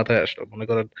বিষয় কি মাথায় আসলো, মনে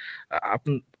করেন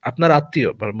আপনার আত্মীয়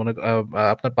বা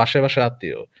আপনার পাশে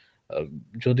আত্মীয়, আহ,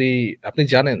 যদি আপনি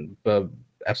জানেন বা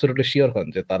অ্যাবসলিউটলি শিওর হন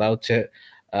যে তারা হচ্ছে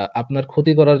আপনার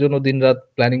ক্ষতি করার জন্য দিনরাত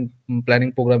প্ল্যানিং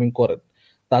প্রোগ্রামিং করেন,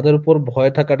 তাদের উপর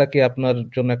ভয় থাকাটা কি আপনার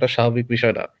জন্য একটা স্বাভাবিক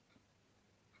বিষয় না?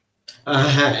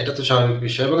 হ্যাঁ, এটা তো স্বাভাবিক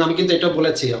বিষয়। এবং আমি কিন্তু এটা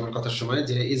বলেছি আমার কথার সময়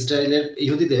যে ইসরায়েলের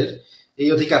ইহুদিদের এই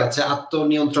অধিকার আছে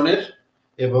আত্মনিয়ন্ত্রণের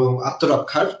এবং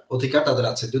আত্মরক্ষার অধিকার তাদের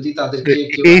আছে, যদি তাদেরকে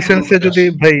কেউ এই আক্রমণ সেন্সে করতে যদি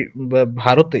আসে। ভাই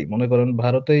ভারতেই মনে করেন,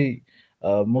 ভারতেই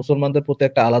মুসলমানদের প্রতি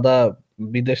একটা আলাদা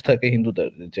বিদ্বেষ থাকে হিন্দুদের,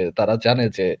 যে তারা জানে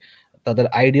যে তাদের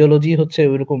আইডিওলজি হচ্ছে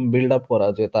ওইরকম বিল্ড আপ করা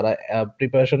যে তারা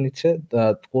প্রিপারেশন নিচ্ছে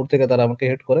কোর থেকে, তারা আমাকে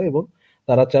হেড করে এবং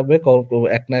তারা চাবে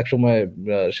এক না এক সময়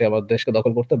সে আমার দেশকে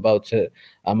দখল করতে, বা হচ্ছে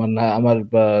আমার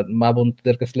মা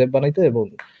বোনদেরকে স্লেভ বানাইতে, এবং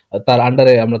তার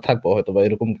আন্ডারে আমরা থাকবো হয়তো, বা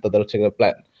এরকম তাদের হচ্ছে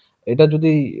প্ল্যান। এটা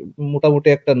যদি মোটামুটি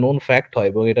একটা নোন ফ্যাক্ট হয়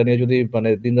এবং এটা নিয়ে যদি মানে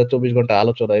দিনরাত 24 ঘন্টা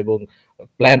আলোচনা এবং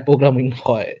প্ল্যান প্রোগ্রামিং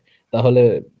হয়, তাহলে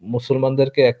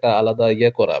মুসলমানদেরকে একটা আলাদা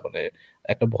ইয়ে করা, মানে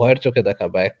একটা ভয়ের চোখে দেখা,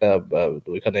 বা একটা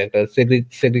ওইখানে একটা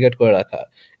সেগ্রিগেট করে রাখা,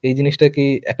 এই জিনিসটা কি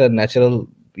একটা ন্যাচারাল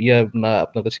ইয়ে না?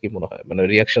 আপনার কাছে কি মনে হয়, মানে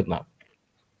রিয়াকশন না?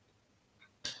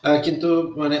 কিন্তু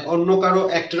মানে অন্য কারো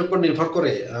অ্যাক্টের উপর নির্ভর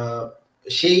করে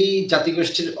সেই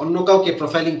জাতিগোষ্ঠীর অন্য কাউকে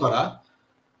প্রোফাইলিং করা,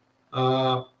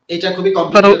 আহ, এটা খুবই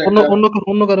কমপ্লিকেটেড অন্য একটা। অন্য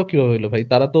অন্য কারো কিভাবে হইলো ভাই?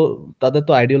 তারা তো, তাদের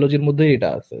তো আইডিওলজির মধ্যেই এটা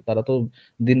আছে, তারা তো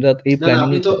দিনরাত এই না, না, প্ল্যানিং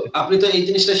করে। আপনি তো এই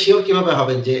জিনিসটা শিওর কিভাবে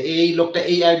হবেন যে এই লোকটা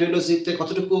এই আইডিওলজিতে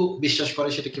কতটুকু বিশ্বাস করে,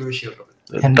 সেটা কিভাবে শিওর হবেন?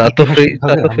 And তার তো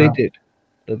ইতিহাসিকভাবে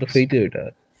আমরা ফেইথ এটা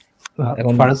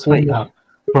এখন ফারাজ ভাই,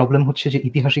 প্রবলেম হচ্ছে যে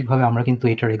ইতিহাসিকভাবে আমরা কিন্তু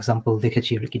এটার এক্সাম্পল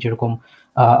দেখেছি আর কি। যেরকম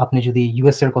আপনি যদি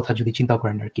ইউএস এর কথা যদি চিন্তা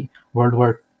করেন আর কি, ওয়ার্ল্ড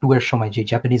ওয়ার 2 এর সময় যে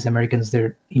জাপানিজ আমেরিকানসদের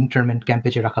ইন্টারমেন্ট ক্যাম্পে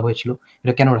যে রাখা হয়েছিল,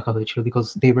 এটা কেন রাখা হয়েছিল? Because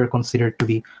they were considered two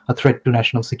be a threat to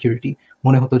national security.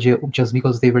 মনে হতো যে just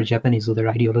because they were Japanese, ওদের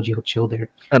আইডিওলজি হচ্ছে ওদের।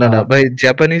 না ভাই,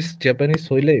 জাপানিজ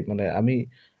হইলেই মানে আমি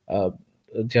আহ,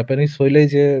 জাপানিজ হইলেই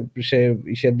যে সে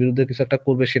ইসের বিরুদ্ধে কিছু একটা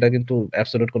করবে, সেটা কিন্তু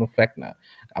অ্যাবসলিউট কোনো ফ্যাক্ট না।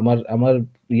 আমার আমার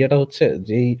ইয়েটা হচ্ছে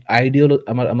যে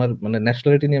আমার আমার মানে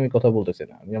ন্যাশনালিটি নিয়ে আমি কথা বলতেছি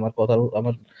না, আমি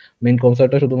আমার মেইন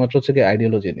কনসার্নটা শুধুমাত্র হচ্ছে কি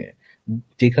আইডিওলজি নিয়ে,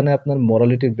 যেখানে আপনার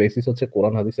মোরালিটির বেসিস হচ্ছে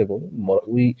কোরআন হাদিস, এবং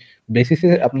ওই বেসিসে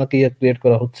আপনাকে ইয়ে ক্রিয়েট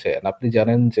করা হচ্ছে। And আপনি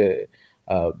জানেন যে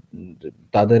আহ,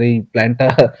 তাদের এই প্ল্যানটা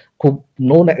খুব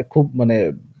নোন,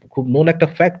 খুব নোন একটা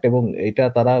ফ্যাক্ট, এবং এটা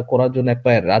তারা করার জন্য এক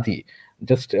পায়ে রাজি,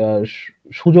 জাস্ট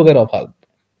সুযোগের অভাব।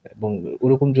 এবং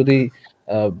ওরকম যদি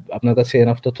আপনার কাছে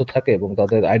এনাফ তথ্য থাকে এবং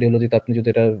তাদের আইডিওলজিতে আপনি যদি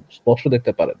এটা স্পষ্ট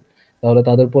দেখতে পারেন, তাহলে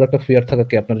তাদের উপর একটা ফিয়ার থাকা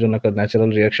কি আপনার জন্য একটা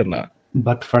ন্যাচারাল রিয়াকশন না?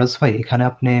 বাট ফারাজ ভাই, এখানে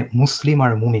আপনি মুসলিম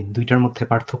আর মুমিন দুইটার মধ্যে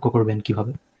পার্থক্য করবেন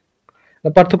কিভাবে?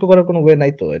 পার্থক্য করার কোনো ওয়ে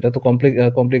নাই তো, এটা তো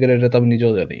কমপ্লিকেটেড, এটা তো আমি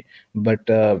নিজেও জানি, বাট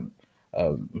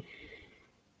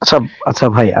আচ্ছা আচ্ছা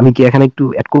ভাই, আমি কি এখানে একটু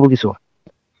অ্যাড করবো কিছু?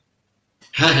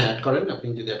 হ্যাঁ হ্যাঁ, অ্যাড করেন, আপনি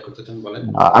যদি অ্যাড করতে চান বলেন।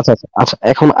 আচ্ছা আচ্ছা আচ্ছা,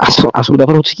 এখন আসল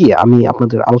ব্যাপার হচ্ছে কি, আমি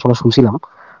আপনাদের আলোচনা শুনছিলাম,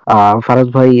 ফারাজ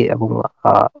ভাই এবং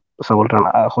সাবলটান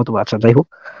হয়তো, আচ্ছা যাই হোক,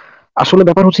 আসলে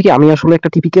ব্যাপার হচ্ছে কি, আমি আসলে একটা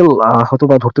টিপিক্যাল হয়তো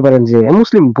বা ধরতে পারেন যে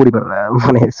মুসলিম পরিবার,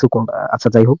 মানে আচ্ছা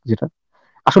যাই হোক, যেটা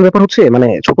আসলে ব্যাপার হচ্ছে, মানে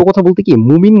ছোট কথা বলতে কি,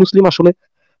 মুমিন মুসলিম আসলে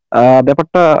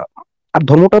ব্যাপারটা, আর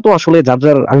ধর্মটা তো আসলে যার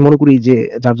যার, আমি মনে করি যে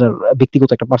যার যার ব্যক্তিগত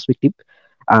একটা পার্সপেক্টিভ।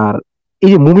 আর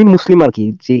এই যে মুমিন মুসলিম আর কি,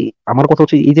 যে আমার কথা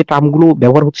হচ্ছে, এই যে টার্ম গুলো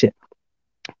ব্যবহার হচ্ছে,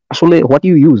 আসলে হোয়াট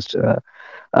ইউ ইউজড,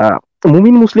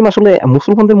 মুমিন মুসলিম আসলে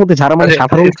মুসলমানদের মধ্যে যারা মানে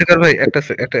সাধারণ। ইফতেখার ভাই, একটা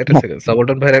সেকেন্ড,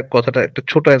 সাবলটান ভাইয়ের কথাটা একটা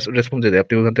ছোট রেসপন্স দিয়ে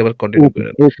আপনি ওখান থেকে আবার কন্টিনিউ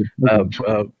করেন।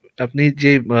 আপনি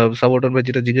যে সাবলটান ভাই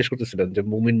যেটা জিজ্ঞেস করতেছিলেন যে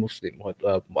মুমিন মুসলিম, হয়তো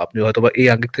আপনি হয়তো বা এই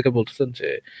আগে থেকে বলতেছেন যে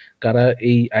কারা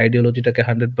এই আইডিওলজিটাকে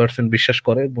 100% বিশ্বাস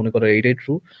করে, মনে করে এইটাই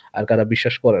ট্রু, আর কারা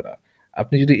বিশ্বাস করে না।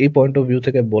 আপনি যদি এই পয়েন্ট অফ ভিউ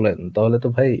থেকে বলেন, তাহলে তো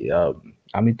ভাই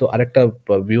আমি তো আরেকটা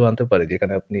ভিউ আনতে পারি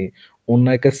যেখানে আপনি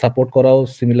অন্যায়কে সাপোর্ট করাও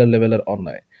সিমিলার লেভেলের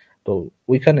অন্যায়। তো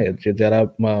ওইখানে যে যারা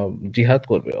জিহাদ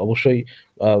করবে, অবশ্যই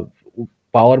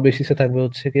পাওয়ার বেসিসে থাকবে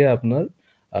হচ্ছে কি আপনার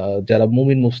যারা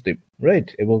মুমিন মুসলিম, রাইট,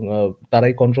 এবং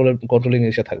তারাই কন্ট্রোলিং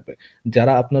এসে থাকবে।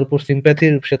 যারা আপনার উপর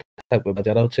সিম্প্যাথির সাথে থাকবে, বা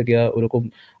যারা হচ্ছে গিয়া ওরকম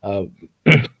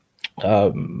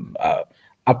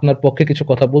আপনার পক্ষে কিছু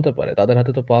কথা বলতে পারে, তাদের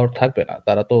হাতে তো পাওয়ার থাকবে না।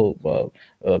 তারা তো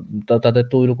তাদের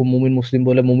তো ওইরকম মুমিন মুসলিম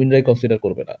বলে মুমিনরাই কনসিডার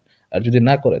করবে না, আর যদি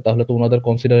না করে তাহলে তো ওনাদের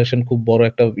কনসিডারেশন খুব বড়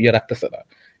একটা ইয়ে রাখতেছে না।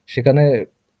 সেখানে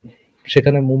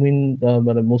সেখানে মুমিন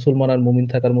মানে মুসলমান আর মুমিন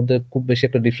থাকার মধ্যে খুব বেশি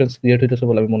একটা ডিফারেন্স ক্রিয়েট হইতেছে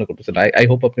বলে আমি মনে করতেছি না। আই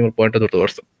হোপ আপনি আমার পয়েন্টটা ধরতে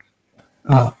পারছেন।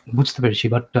 বুঝতে পেরেছি,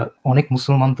 বাট অনেক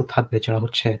মুসলমান তো থাকবে যারা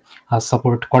হচ্ছে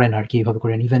সাপোর্ট করেন আর কি, এইভাবে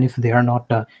করেন, even if they are not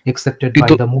accepted by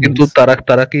the মুমিনস। কিন্তু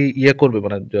তারা কি ইয়ে করবে,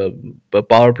 মানে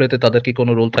পাওয়ার প্লেতে তাদের কি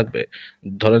কোনো রোল থাকবে?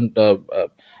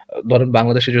 ধরেন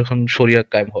বাংলাদেশে যখন শরিয়া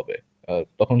কায়েম হবে,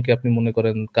 তখন কি আপনি মনে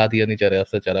করেন কাদিয়ানি যারা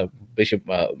আছে, যারা বেশি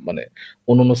মানে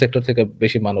অন্যান্য সেক্টর থেকে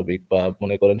বেশি মানবিক, বা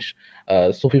মনে করেন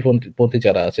সুফিপন্থী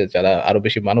যারা আছে, যারা আরো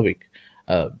বেশি মানবিক,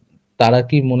 তারা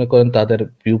কি মনে করেন তাদের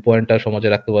ভিউ পয়েন্টটা সমাজে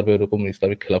রাখতে পারবে এরকম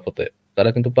ইসলামিক খেলাফতে? তারা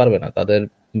কিন্তু পারবে না। তাদের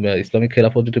ইসলামিক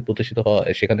খেলাফত যদি প্রতিষ্ঠিত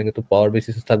হয়, সেখানে কিন্তু পাওয়ার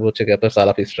বেসিস থাকবে হচ্ছে কি আপনার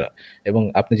সালাফিস্টরা, এবং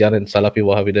আপনি জানেন সালাফি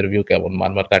ওয়াহাবিদের ভিউ কেমন,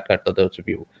 মানমার কাট তাদের হচ্ছে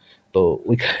ভিউ। তো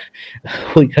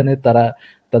ওইখানে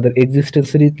তাদের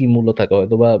এক্সিস্টেন্সেরই কি মূল্য থাকে?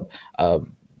 হয়তো বা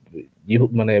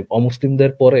মানে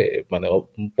অমুসলিমদের পরে, মানে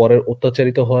পরের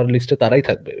অত্যাচারিত হওয়ার লিস্টে তারাই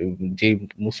থাকবে, যে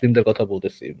মুসলিমদের কথা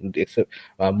বলতেছি,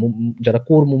 যারা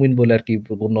কোর মুমিন বলে আর কি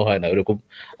গণ্য হয় না, এরকম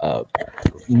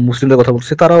মুসলিমদের কথা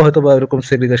বলছি, তারাও হয়তো বা এরকম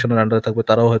সেগ্রিগেশনের আন্ডারে থাকবে,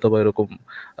 তারাও হয়তো বা এরকম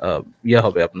ইয়া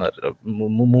হবে, আপনার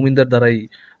মুমিনদের দ্বারাই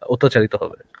অত্যাচারিত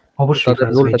হবে। অবশ্যই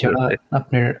যারা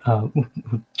আপনার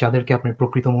যাদেরকে আপনার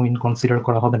প্রকৃত মুমিন কনসিডার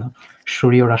করা হবে না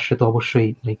শরীয় রাষ্ট্রে, তো অবশ্যই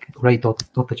লাইক ওরাই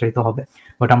অত্যাচারিত হবে।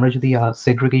 বাট আমরা যদি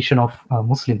সেগ্রিগেশন অফ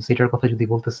মুসলিমস এটার কথা যদি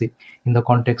বলতেছি in the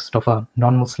context of a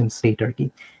non Muslim state আর কি,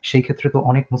 সেই ক্ষেত্রে তো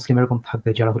অনেক মুসলিম এরকম থাকবে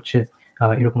যারা হচ্ছে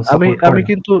এরকম সাপোর্ট করে। আমি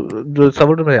কিন্তু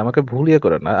সাপোর্টার ভাই, আমাকে ভুল ইয়ে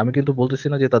করে না, আমি কিন্তু বলতেছি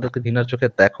না যে তাদেরকে ঘৃণার চোখে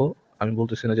দেখো, আমি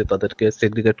বলতেছি না যে তাদেরকে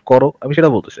সেগ্রিগেট করো, আমি সেটা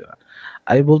বলতেছি না।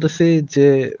 আমি বলতেছি যে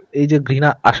এই যে ঘৃণা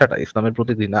আসাটা, ইসলামের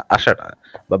প্রতি ঘৃণা আসাটা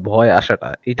বা ভয় আসাটা,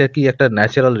 এটা কি একটা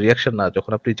ন্যাচারাল রিয়াকশন না?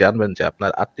 যখন আপনি জানবেন যে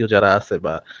আপনার আত্মীয় যারা আছে,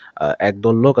 বা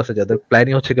একদল লোক আছে যাদের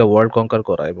প্ল্যানই হচ্ছে কি ওয়ার্ল্ড কনকার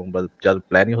করা, এবং যার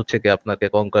প্ল্যানই হচ্ছে কি আপনাকে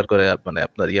কনকার করে, মানে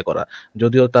আপনার ইয়ে করা,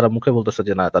 যদিও তারা মুখে বলতেছে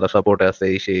যে না তারা সাপোর্টে আছে,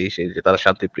 এই সেই যে তারা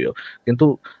শান্তিপ্রিয়, কিন্তু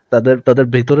তাদের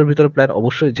ভিতরে প্ল্যান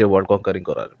অবশ্যই যে ওয়ার্ল্ড কনকারিং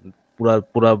করার,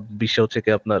 পুরা বিশ্বে হচ্ছে কি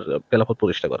আপনার খেলাফত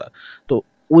প্রতিষ্ঠা করা। তো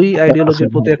ওই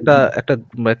আইডিওলজির প্রতি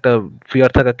একটা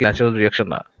ফিয়ার থাকা কি ন্যাচারাল রিয়াকশন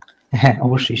না? হ্যাঁ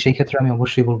অবশ্যই, সেই ক্ষেত্রে আমি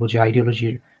অবশ্যই বলবো যে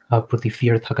আইডিওলজির প্রতি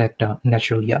ফিয়ার থাকা একটা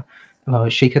ন্যাচারাল ইয়া।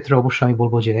 সেই ক্ষেত্রে অবশ্যই আমি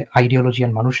বলবো যে আইডিওলজি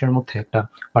আর মানুষের মধ্যে একটা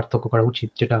পার্থক্য করা উচিত,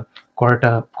 যেটা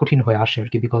করাটা কঠিন হয়ে আসে আর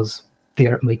কি, because they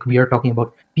R like we are talking about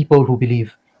people who believe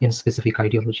in specific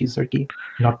ideologies আর কি।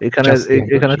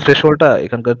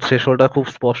 এখানকার থ্রেশহোল্ডটা খুব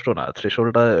স্পষ্ট না।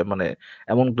 থ্রেশহোল্ডটা মানে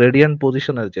এমন গ্রেডিয়েন্ট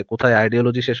পজিশনের যে কোথায়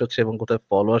আইডিওলজি শেষ হচ্ছে এবং কোথায়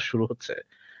ফলোয়ার শুরু হচ্ছে,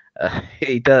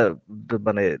 এইটা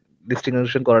মানে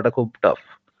ডিস্টিংগুইশন করাটা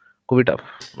খুবই টাফ,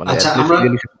 মানে আচ্ছা,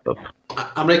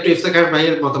 আমরা একটু ইফতেখার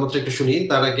ভাইয়ের মতামতটা একটু শুনি।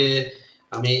 তার আগে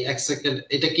আমি এক সেকেন্ড,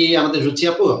 এটা কি আমাদের রুচি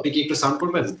আপু, আপনি কি একটু সাউন্ড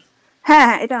করবেন?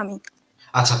 হ্যাঁ এটা আমি।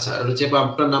 আচ্ছা, রুচি আপু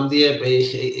আপনার নাম দিয়ে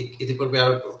ইতিপূর্বে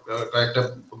আর কয়েকটা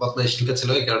বদমাইশ ঢুকেছিল,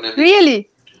 এই কারণে রিয়েলি।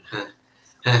 হ্যাঁ,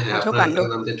 হ্যাঁ হ্যাঁ, আজব আপনার কাণ্ড।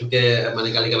 নামতে ঢুকে মানে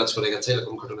গালিগালাজ করে গেছে,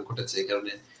 এরকম ঘটনা ঘটেছে। এই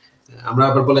কারণে আমরা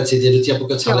আবার বলেছি যে রুচি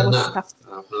আপুকে কি ছাড়লেন না, অবস্থা,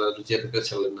 আপনারা রুচি আপুকে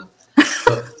ছাড়লেন না।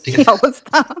 তো ঠিক কি আছে,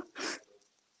 অবস্থা।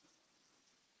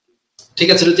 ঠিক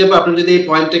আছে রুচি আপু, আপনার যদি এই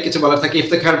পয়েন্টে কিছু বলার থাকে,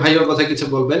 ইফতেখার ভাইয়ের কথা কিছু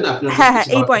বলবেন, আপনার যদি হ্যাঁ হ্যাঁ,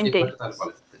 কিছু এই বলার থাকে পয়েন্টে তাহলে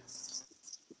বলেন।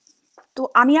 তো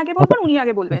আমি আগে বলবেন, উনি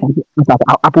আগে বলবেন?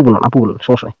 আপু বলুন,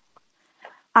 সমস্যা নেই।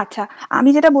 আচ্ছা, আমি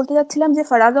যেটা বলতে যাচ্ছিলাম যে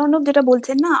ফারাজ অর্ণব যেটা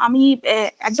বলছেন না, আমি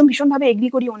একদম ভীষণভাবে এগ্রি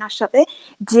করি ওনার সাথে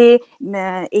যে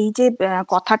এই যে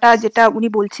কথাটা যেটা উনি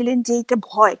বলছিলেন যে এটা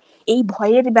ভয়, এই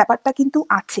ভয়ের ব্যাপারটা কিন্তু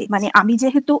আছে। মানে আমি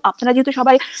যেহেতু, আপনারা যেহেতু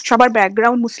সবাই সবার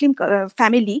ব্যাকগ্রাউন্ড মুসলিম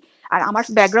ফ্যামিলি, আর আমার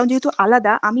ব্যাকগ্রাউন্ড যেহেতু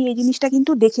আলাদা, আমি এই জিনিসটা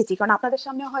কিন্তু দেখেছি। কারণ আপনাদের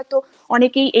সামনে হয়তো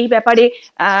অনেকেই এই ব্যাপারে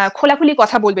খোলাখুলি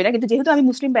কথা বলবে না, কিন্তু যেহেতু আমি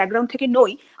মুসলিম ব্যাকগ্রাউন্ড থেকে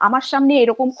নই, আমার সামনে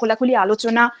এরকম খোলাখুলি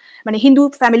আলোচনা, মানে হিন্দু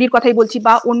ফ্যামিলির কথাই বলছি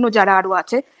বা অন্য যারা আরো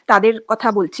আছে তাদের কথা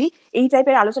বলছি, এই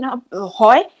টাইপের আলোচনা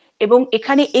হয়। এবং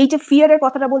এখানে এই যে ফিয়ারের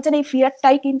কথাটা বলছেন, এই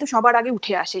ফিয়ারটাই কিন্তু সবার আগে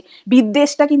উঠে আসে,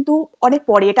 বিদ্বেষটা কিন্তু অনেক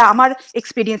পরে। এটা আমার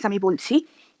এক্সপিরিয়েন্স, আমি বলছি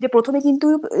যে প্রথমে কিন্তু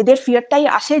এদের ফিয়ারটাই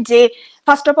আসে যে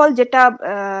ফার্স্ট অফ অল যেটা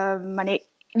মানে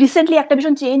রিসেন্টলি একটা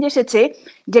ভীষণ চেঞ্জ এসেছে,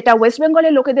 যেটা ওয়েস্ট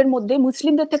বেঙ্গলের লোকেদের মধ্যে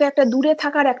মুসলিমদের থেকে একটা দূরে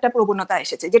থাকার একটা প্রবণতা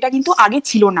এসেছে, যেটা কিন্তু আগে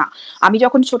ছিল না। আমি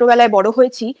যখন ছোটবেলায় বড়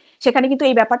হয়েছি সেখানে কিন্তু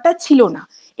এই ব্যাপারটা ছিল না।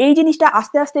 এই জিনিসটা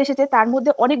আস্তে আস্তে এসেছে, তার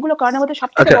মধ্যে অনেকগুলো কারণের মধ্যে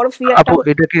সবথেকে আচ্ছা বড় ফিয়ারটা, আপু,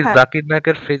 এটা কি হ্যাঁ জাকির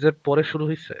নায়কের ফেজের পরে শুরু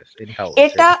হয়েছে?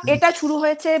 এটা এটা শুরু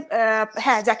হয়েছে,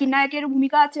 হ্যাঁ জাকির নায়কের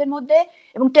ভূমিকা আছে এর মধ্যে,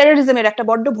 এবং টেরোরিজমের একটা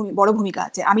বড় ভূমিকা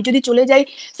আছে। আমি যদি চলে যাই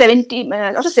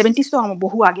 70s, তো আমার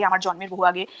বহু আগে, আমার জন্মের বহু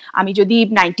আগে, আমি যদি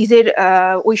 90s এর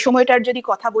ওই সময়টার যদি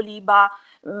কথা বলি, বা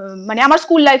মানে আমার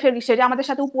স্কুল লাইফের বিষয়ে, যে আমাদের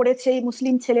সাথেও পড়েছে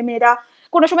মুসলিম ছেলে মেয়েরা,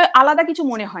 কোনো সময় আলাদা কিছু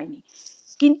মনে হয়নি।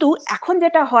 কিন্তু এখন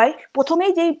যেটা হয়,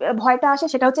 প্রথমেই যে ভয়টা আসে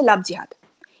সেটা হচ্ছে লাভ জিহাদ।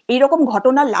 এইরকম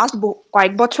ঘটনা লাস্ট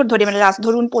কয়েক বছর ধরে, মানে লাস্ট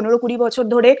ধরুন 15-20 বছর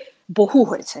ধরে বহু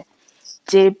হয়েছে,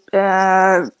 যে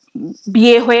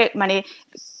বিয়ে হয়ে মানে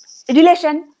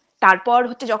রিলেশন, তারপর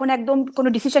হচ্ছে যখন একদম কোনো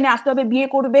ডিসিশনে আসতে হবে, বিয়ে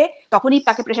করবে, তখনই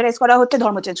তাকে প্রেশারাইজ করা হচ্ছে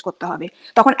ধর্ম চেঞ্জ করতে হবে।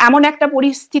 তখন এমন একটা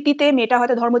পরিস্থিতিতে মেয়েটা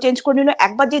হয়তো ধর্ম চেঞ্জ করে নিল,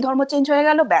 একবার যে ধর্ম চেঞ্জ হয়ে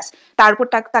গেল ব্যাস, তারপর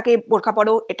তাকে বোরখা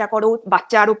পড়ো, এটা করো,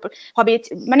 বাচ্চা আরো হবে,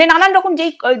 মানে নানান রকম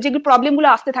যেগুলো প্রবলেম গুলো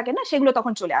আসতে থাকে না, সেগুলো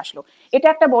তখন চলে আসলো। এটা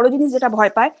একটা বড় জিনিস যেটা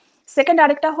ভয় পায়। সেকেন্ড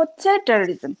আরেকটা হচ্ছে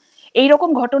টেরোরিজম। এইরকম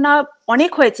ঘটনা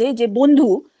অনেক হয়েছে যে বন্ধু,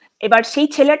 এবার সেই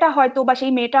ছেলেটা হয়তো বা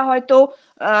সেই মেয়েটা হয়তো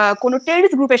কোনো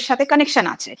টেররিস্ট গ্রুপের সাথে কানেকশন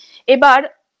আছে। এবার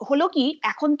হলো কি,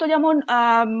 এখন তো যেমন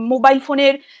মোবাইল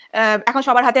ফোনের, এখন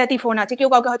সবার হাতে হাতেই ফোন আছে, কেউ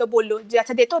কাউকে হয়তো বললো যে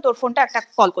আচ্ছা দে তো তোর ফোনটা, একটা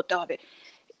কল করতে হবে।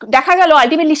 দেখা গেল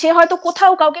আলটিমেটলি সে হয়তো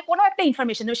কোথাও কাউকে কোনো একটা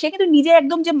ইনফরমেশন দেবে, সে কিন্তু নিজে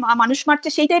একদম যে মানুষ মারছে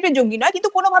সেই টাইপের জঙ্গি নয়, কিন্তু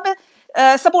কোনোভাবে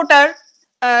সাপোর্টার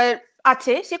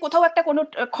আছে, সে কোথাও একটা কোনো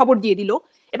খবর দিয়ে দিল।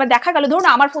 এবার দেখা গেল ধরুন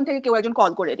আমার ফোন থেকে কেউ একজন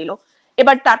কল করে দিল,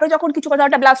 এবার তারপরে যখন কিছু কথা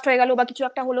একটা ব্লাস্ট হয়ে গেল বা কিছু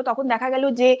একটা হলো, তখন দেখা গেল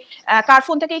যে কার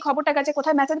ফোন থেকে এই খবরটা গেছে,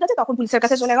 কোথায় মেসেজ গেছে, তখন পুলিশের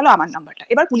কাছে চলে গেল আমার নাম্বারটা।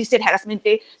 এবার পুলিশের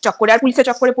হ্যারাসমেন্টে চক্করে, আর পুলিশের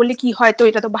চক্করে পড়লে কি হয় তো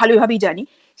এটা তো ভালোভাবেই জানি,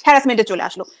 হ্যারাসমেন্টে চলে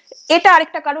আসলো। এটা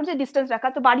আরেকটা কারণ যে ডিস্টেন্স রাখা।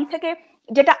 তো বাড়ি থেকে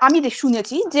যেটা আমি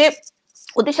শুনেছি যে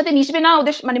ওদের সাথে মিশবে না,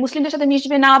 ওদের মানে মুসলিমদের সাথে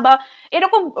মিশবে না বা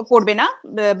এরকম করবে না,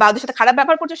 বা ওদের সাথে খারাপ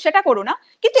ব্যবহার করছো সেটা করো না,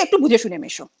 কিন্তু একটু বুঝে শুনে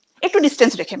মেশো, একটু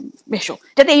ডিস্টেন্স রেখে মেশো,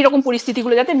 যাতে এইরকম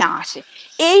পরিস্থিতিগুলো যাতে না আসে।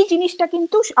 এই জিনিসটা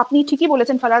কিন্তু আপনি ঠিকই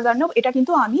বলেছেন ফারাজ আর্নব, এটা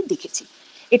কিন্তু আমি দেখেছি।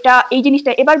 এটা এই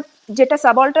জিনিসটা, এবার যেটা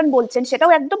সাবঅল্টার্ন বলছেন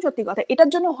সেটাও একদম সত্যি কথা। এটার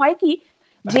জন্য হয় কি,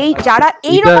 যেই যারা এটা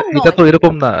এইরকম এটা নয়, তো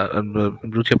এরকম না,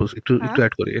 রুচি আপু, একটু হ্যাঁ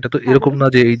অ্যাড করি, এটা তো হ্যাঁ এরকম বলুন।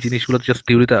 না যে এই জিনিসগুলো জাস্ট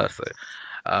থিওরিতে আছে।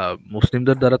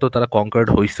 মুসলিমদের দ্বারা তো তারা কনকার্ড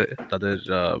হইছে, তাদের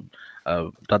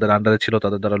তাদের আন্ডারে ছিল,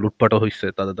 তাদের দ্বারা লুটপাটও হইছে,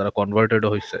 তাদের দ্বারা কনভার্টেডও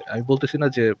হইছে। আমি বলতেছি না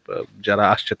যে যারা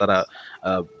আসছে তারা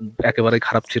একেবারেই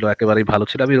খারাপ ছিল, একেবারেই ভালো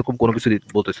ছিল, আমি এরকম কোনো কিছু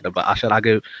বলতেছি না, বা আসার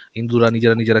আগে হিন্দুরা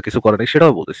নিজেরা নিজেরা কিছু করে নাই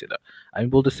সেটাও বলতেছি না। আমি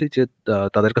বলতেছি যে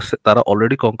তাদের কাছে তারা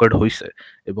অলরেডি কনকার্ড হইছে,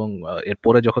 এবং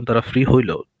এরপরে যখন তারা ফ্রি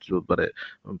হইলো, মানে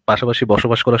পাশাপাশি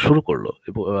বসবাস করা শুরু করলো,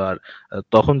 এবং আর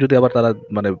তখন যদি আবার তারা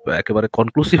মানে একেবারে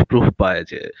কনক্লুসিভ প্রুফ পায়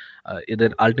যে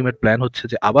এদের আলটিমেট প্ল্যান হচ্ছে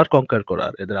যে আবার কনকার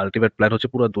করার, এদের আলটিমেট প্ল্যান হচ্ছে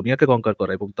পুরো দুনিয়াকে কনকার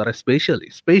করা, এবং তারা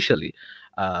স্পেশালি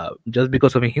জাস্ট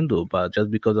বিকজ আমি হিন্দু বা জাস্ট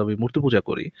বিকজ আমি মূর্তি পূজা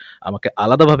করি আমাকে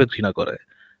আলাদাভাবে ঘৃণা করে,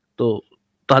 তো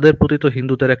তাদের প্রতি তো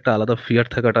হিন্দুদের একটা আলাদা ফিয়ার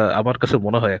থাকাটা আমার কাছে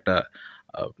মনে হয় একটা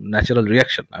ন্যাচারাল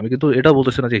রিয়াকশন। আমি কিন্তু এটা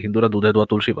বলতেছি না যে হিন্দুরা দুধে দোয়া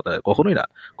তুলসী পাতা, কখনোই না,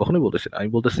 কখনোই বলতেছি না। আমি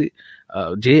বলতেছি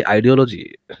যে আইডিওলজি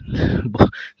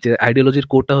যে আইডিওলজির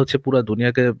কোডটা হচ্ছে পুরো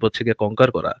দুনিয়াকে হচ্ছে গিয়ে কনকার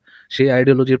করা, সেই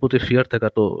আইডিওলজির প্রতি ফিয়ার থাকা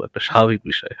তো একটা স্বাভাবিক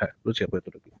বিষয়। হ্যাঁ, বুঝছি আপনি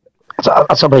এতটুকু।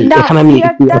 আচ্ছা ভাই, না, এখানে আমি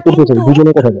ফিয়ারটা কিন্তু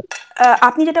দুজনের কথা বলি।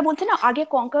 আপনি যেটা বলছেন না আগে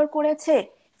কনকার করেছে,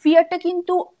 ফিয়ারটা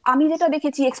কিন্তু আমি যেটা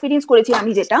দেখেছি, এক্সপিরিয়েন্স করেছি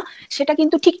আমি যেটা, সেটা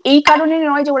কিন্তু ঠিক এই কারণে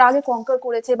নয় যে ওরা আগে কনকার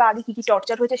করেছে বা আগে কি কি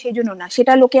টর্চার হয়েছে সেই জন্য না,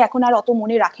 সেটা লোকে এখন আর অত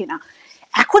মনে রাখে না।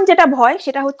 এখন যেটা ভয়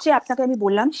সেটা হচ্ছে আপনাকে আমি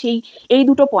বললাম এই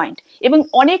দুটো পয়েন্ট। এবং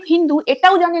অনেক হিন্দু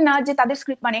এটাও জানে না যে তাদের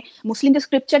স্ক্রিপ্ট মানে মুসলিমদের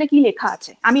স্ক্রিপচারে কি লেখা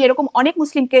আছে। আমি এরকম অনেক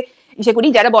মুসলিমকে ইসে করি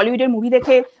যারা বলিউডের মুভি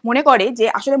দেখে মনে করে যে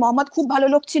আসলে মোহাম্মদ খুব ভালো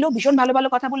লোক ছিল, ভীষণ ভালো ভালো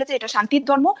কথা বলেছে, এটা শান্তির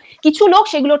ধর্ম। কিছু লোক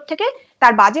সেগুলোর থেকে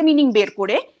তার বাজে মিনিং বের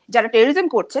করে যারা টেররিজম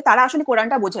করছে তারা আসলে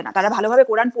কোরআনটা বোঝে না। তারা ভালোভাবে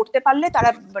কোরআন পড়তে পারলে, তারা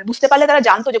বুঝতে পারলে তারা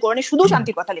জানতো যে কোরআনে শুধু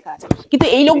শান্তির কথা লেখা আছে। কিন্তু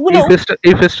এই লোকগুলো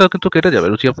এই ফেজটা কিন্তু কেটে যাবে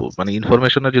রুচি আপু, মানে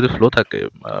ইনফরমেশনের যদি ফ্লো থাকে,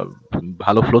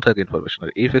 ভালো ফ্লো থাকে ইনফরমেশনের,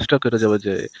 এই ফেজটা কেটে যাবে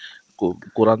যে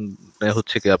কোরআন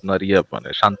হচ্ছে কি আপনার মানে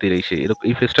শান্তির এই সেই এরকম,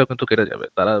 এই ফেজটাও কিন্তু কেটে যাবে।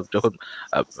 তারা যখন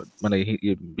মানে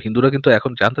হিন্দুরা কিন্তু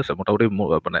এখন জানতেছে মোটামুটি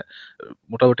মানে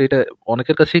মোটামুটি এটা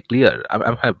অনেকের কাছে ক্লিয়ার।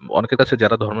 হ্যাঁ, অনেকের কাছে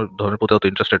যারা ধর্মের প্রতি অত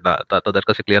ইন্টারেস্টেড না তাদের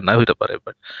কাছে ক্লিয়ার না হইতে পারে,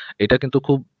 বাট এটা কিন্তু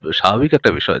খুব স্বাভাবিক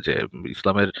একটা বিষয় যে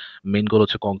ইসলামের মেইন গোল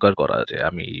হচ্ছে কঙ্কার করা, যে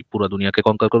আমি পুরো দুনিয়াকে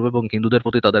কঙ্কার করবো, এবং হিন্দুদের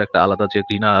প্রতি তাদের একটা আলাদা যে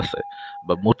ঘৃণা আছে,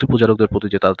 বা মূর্তি পূজারকদের প্রতি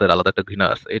যে তাদের আলাদা একটা ঘৃণা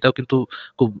আছে, এটাও কিন্তু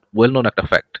খুব ওয়েল নোন একটা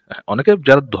ফ্যাক্ট। অনেকে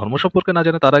যারা ধর্ম সম্পর্কে না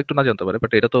জানে তারা একটু না জানতে পারে,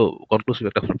 বাট এটা তো কনক্লুসিভ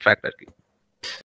একটা ফ্যাক্ট আর কি।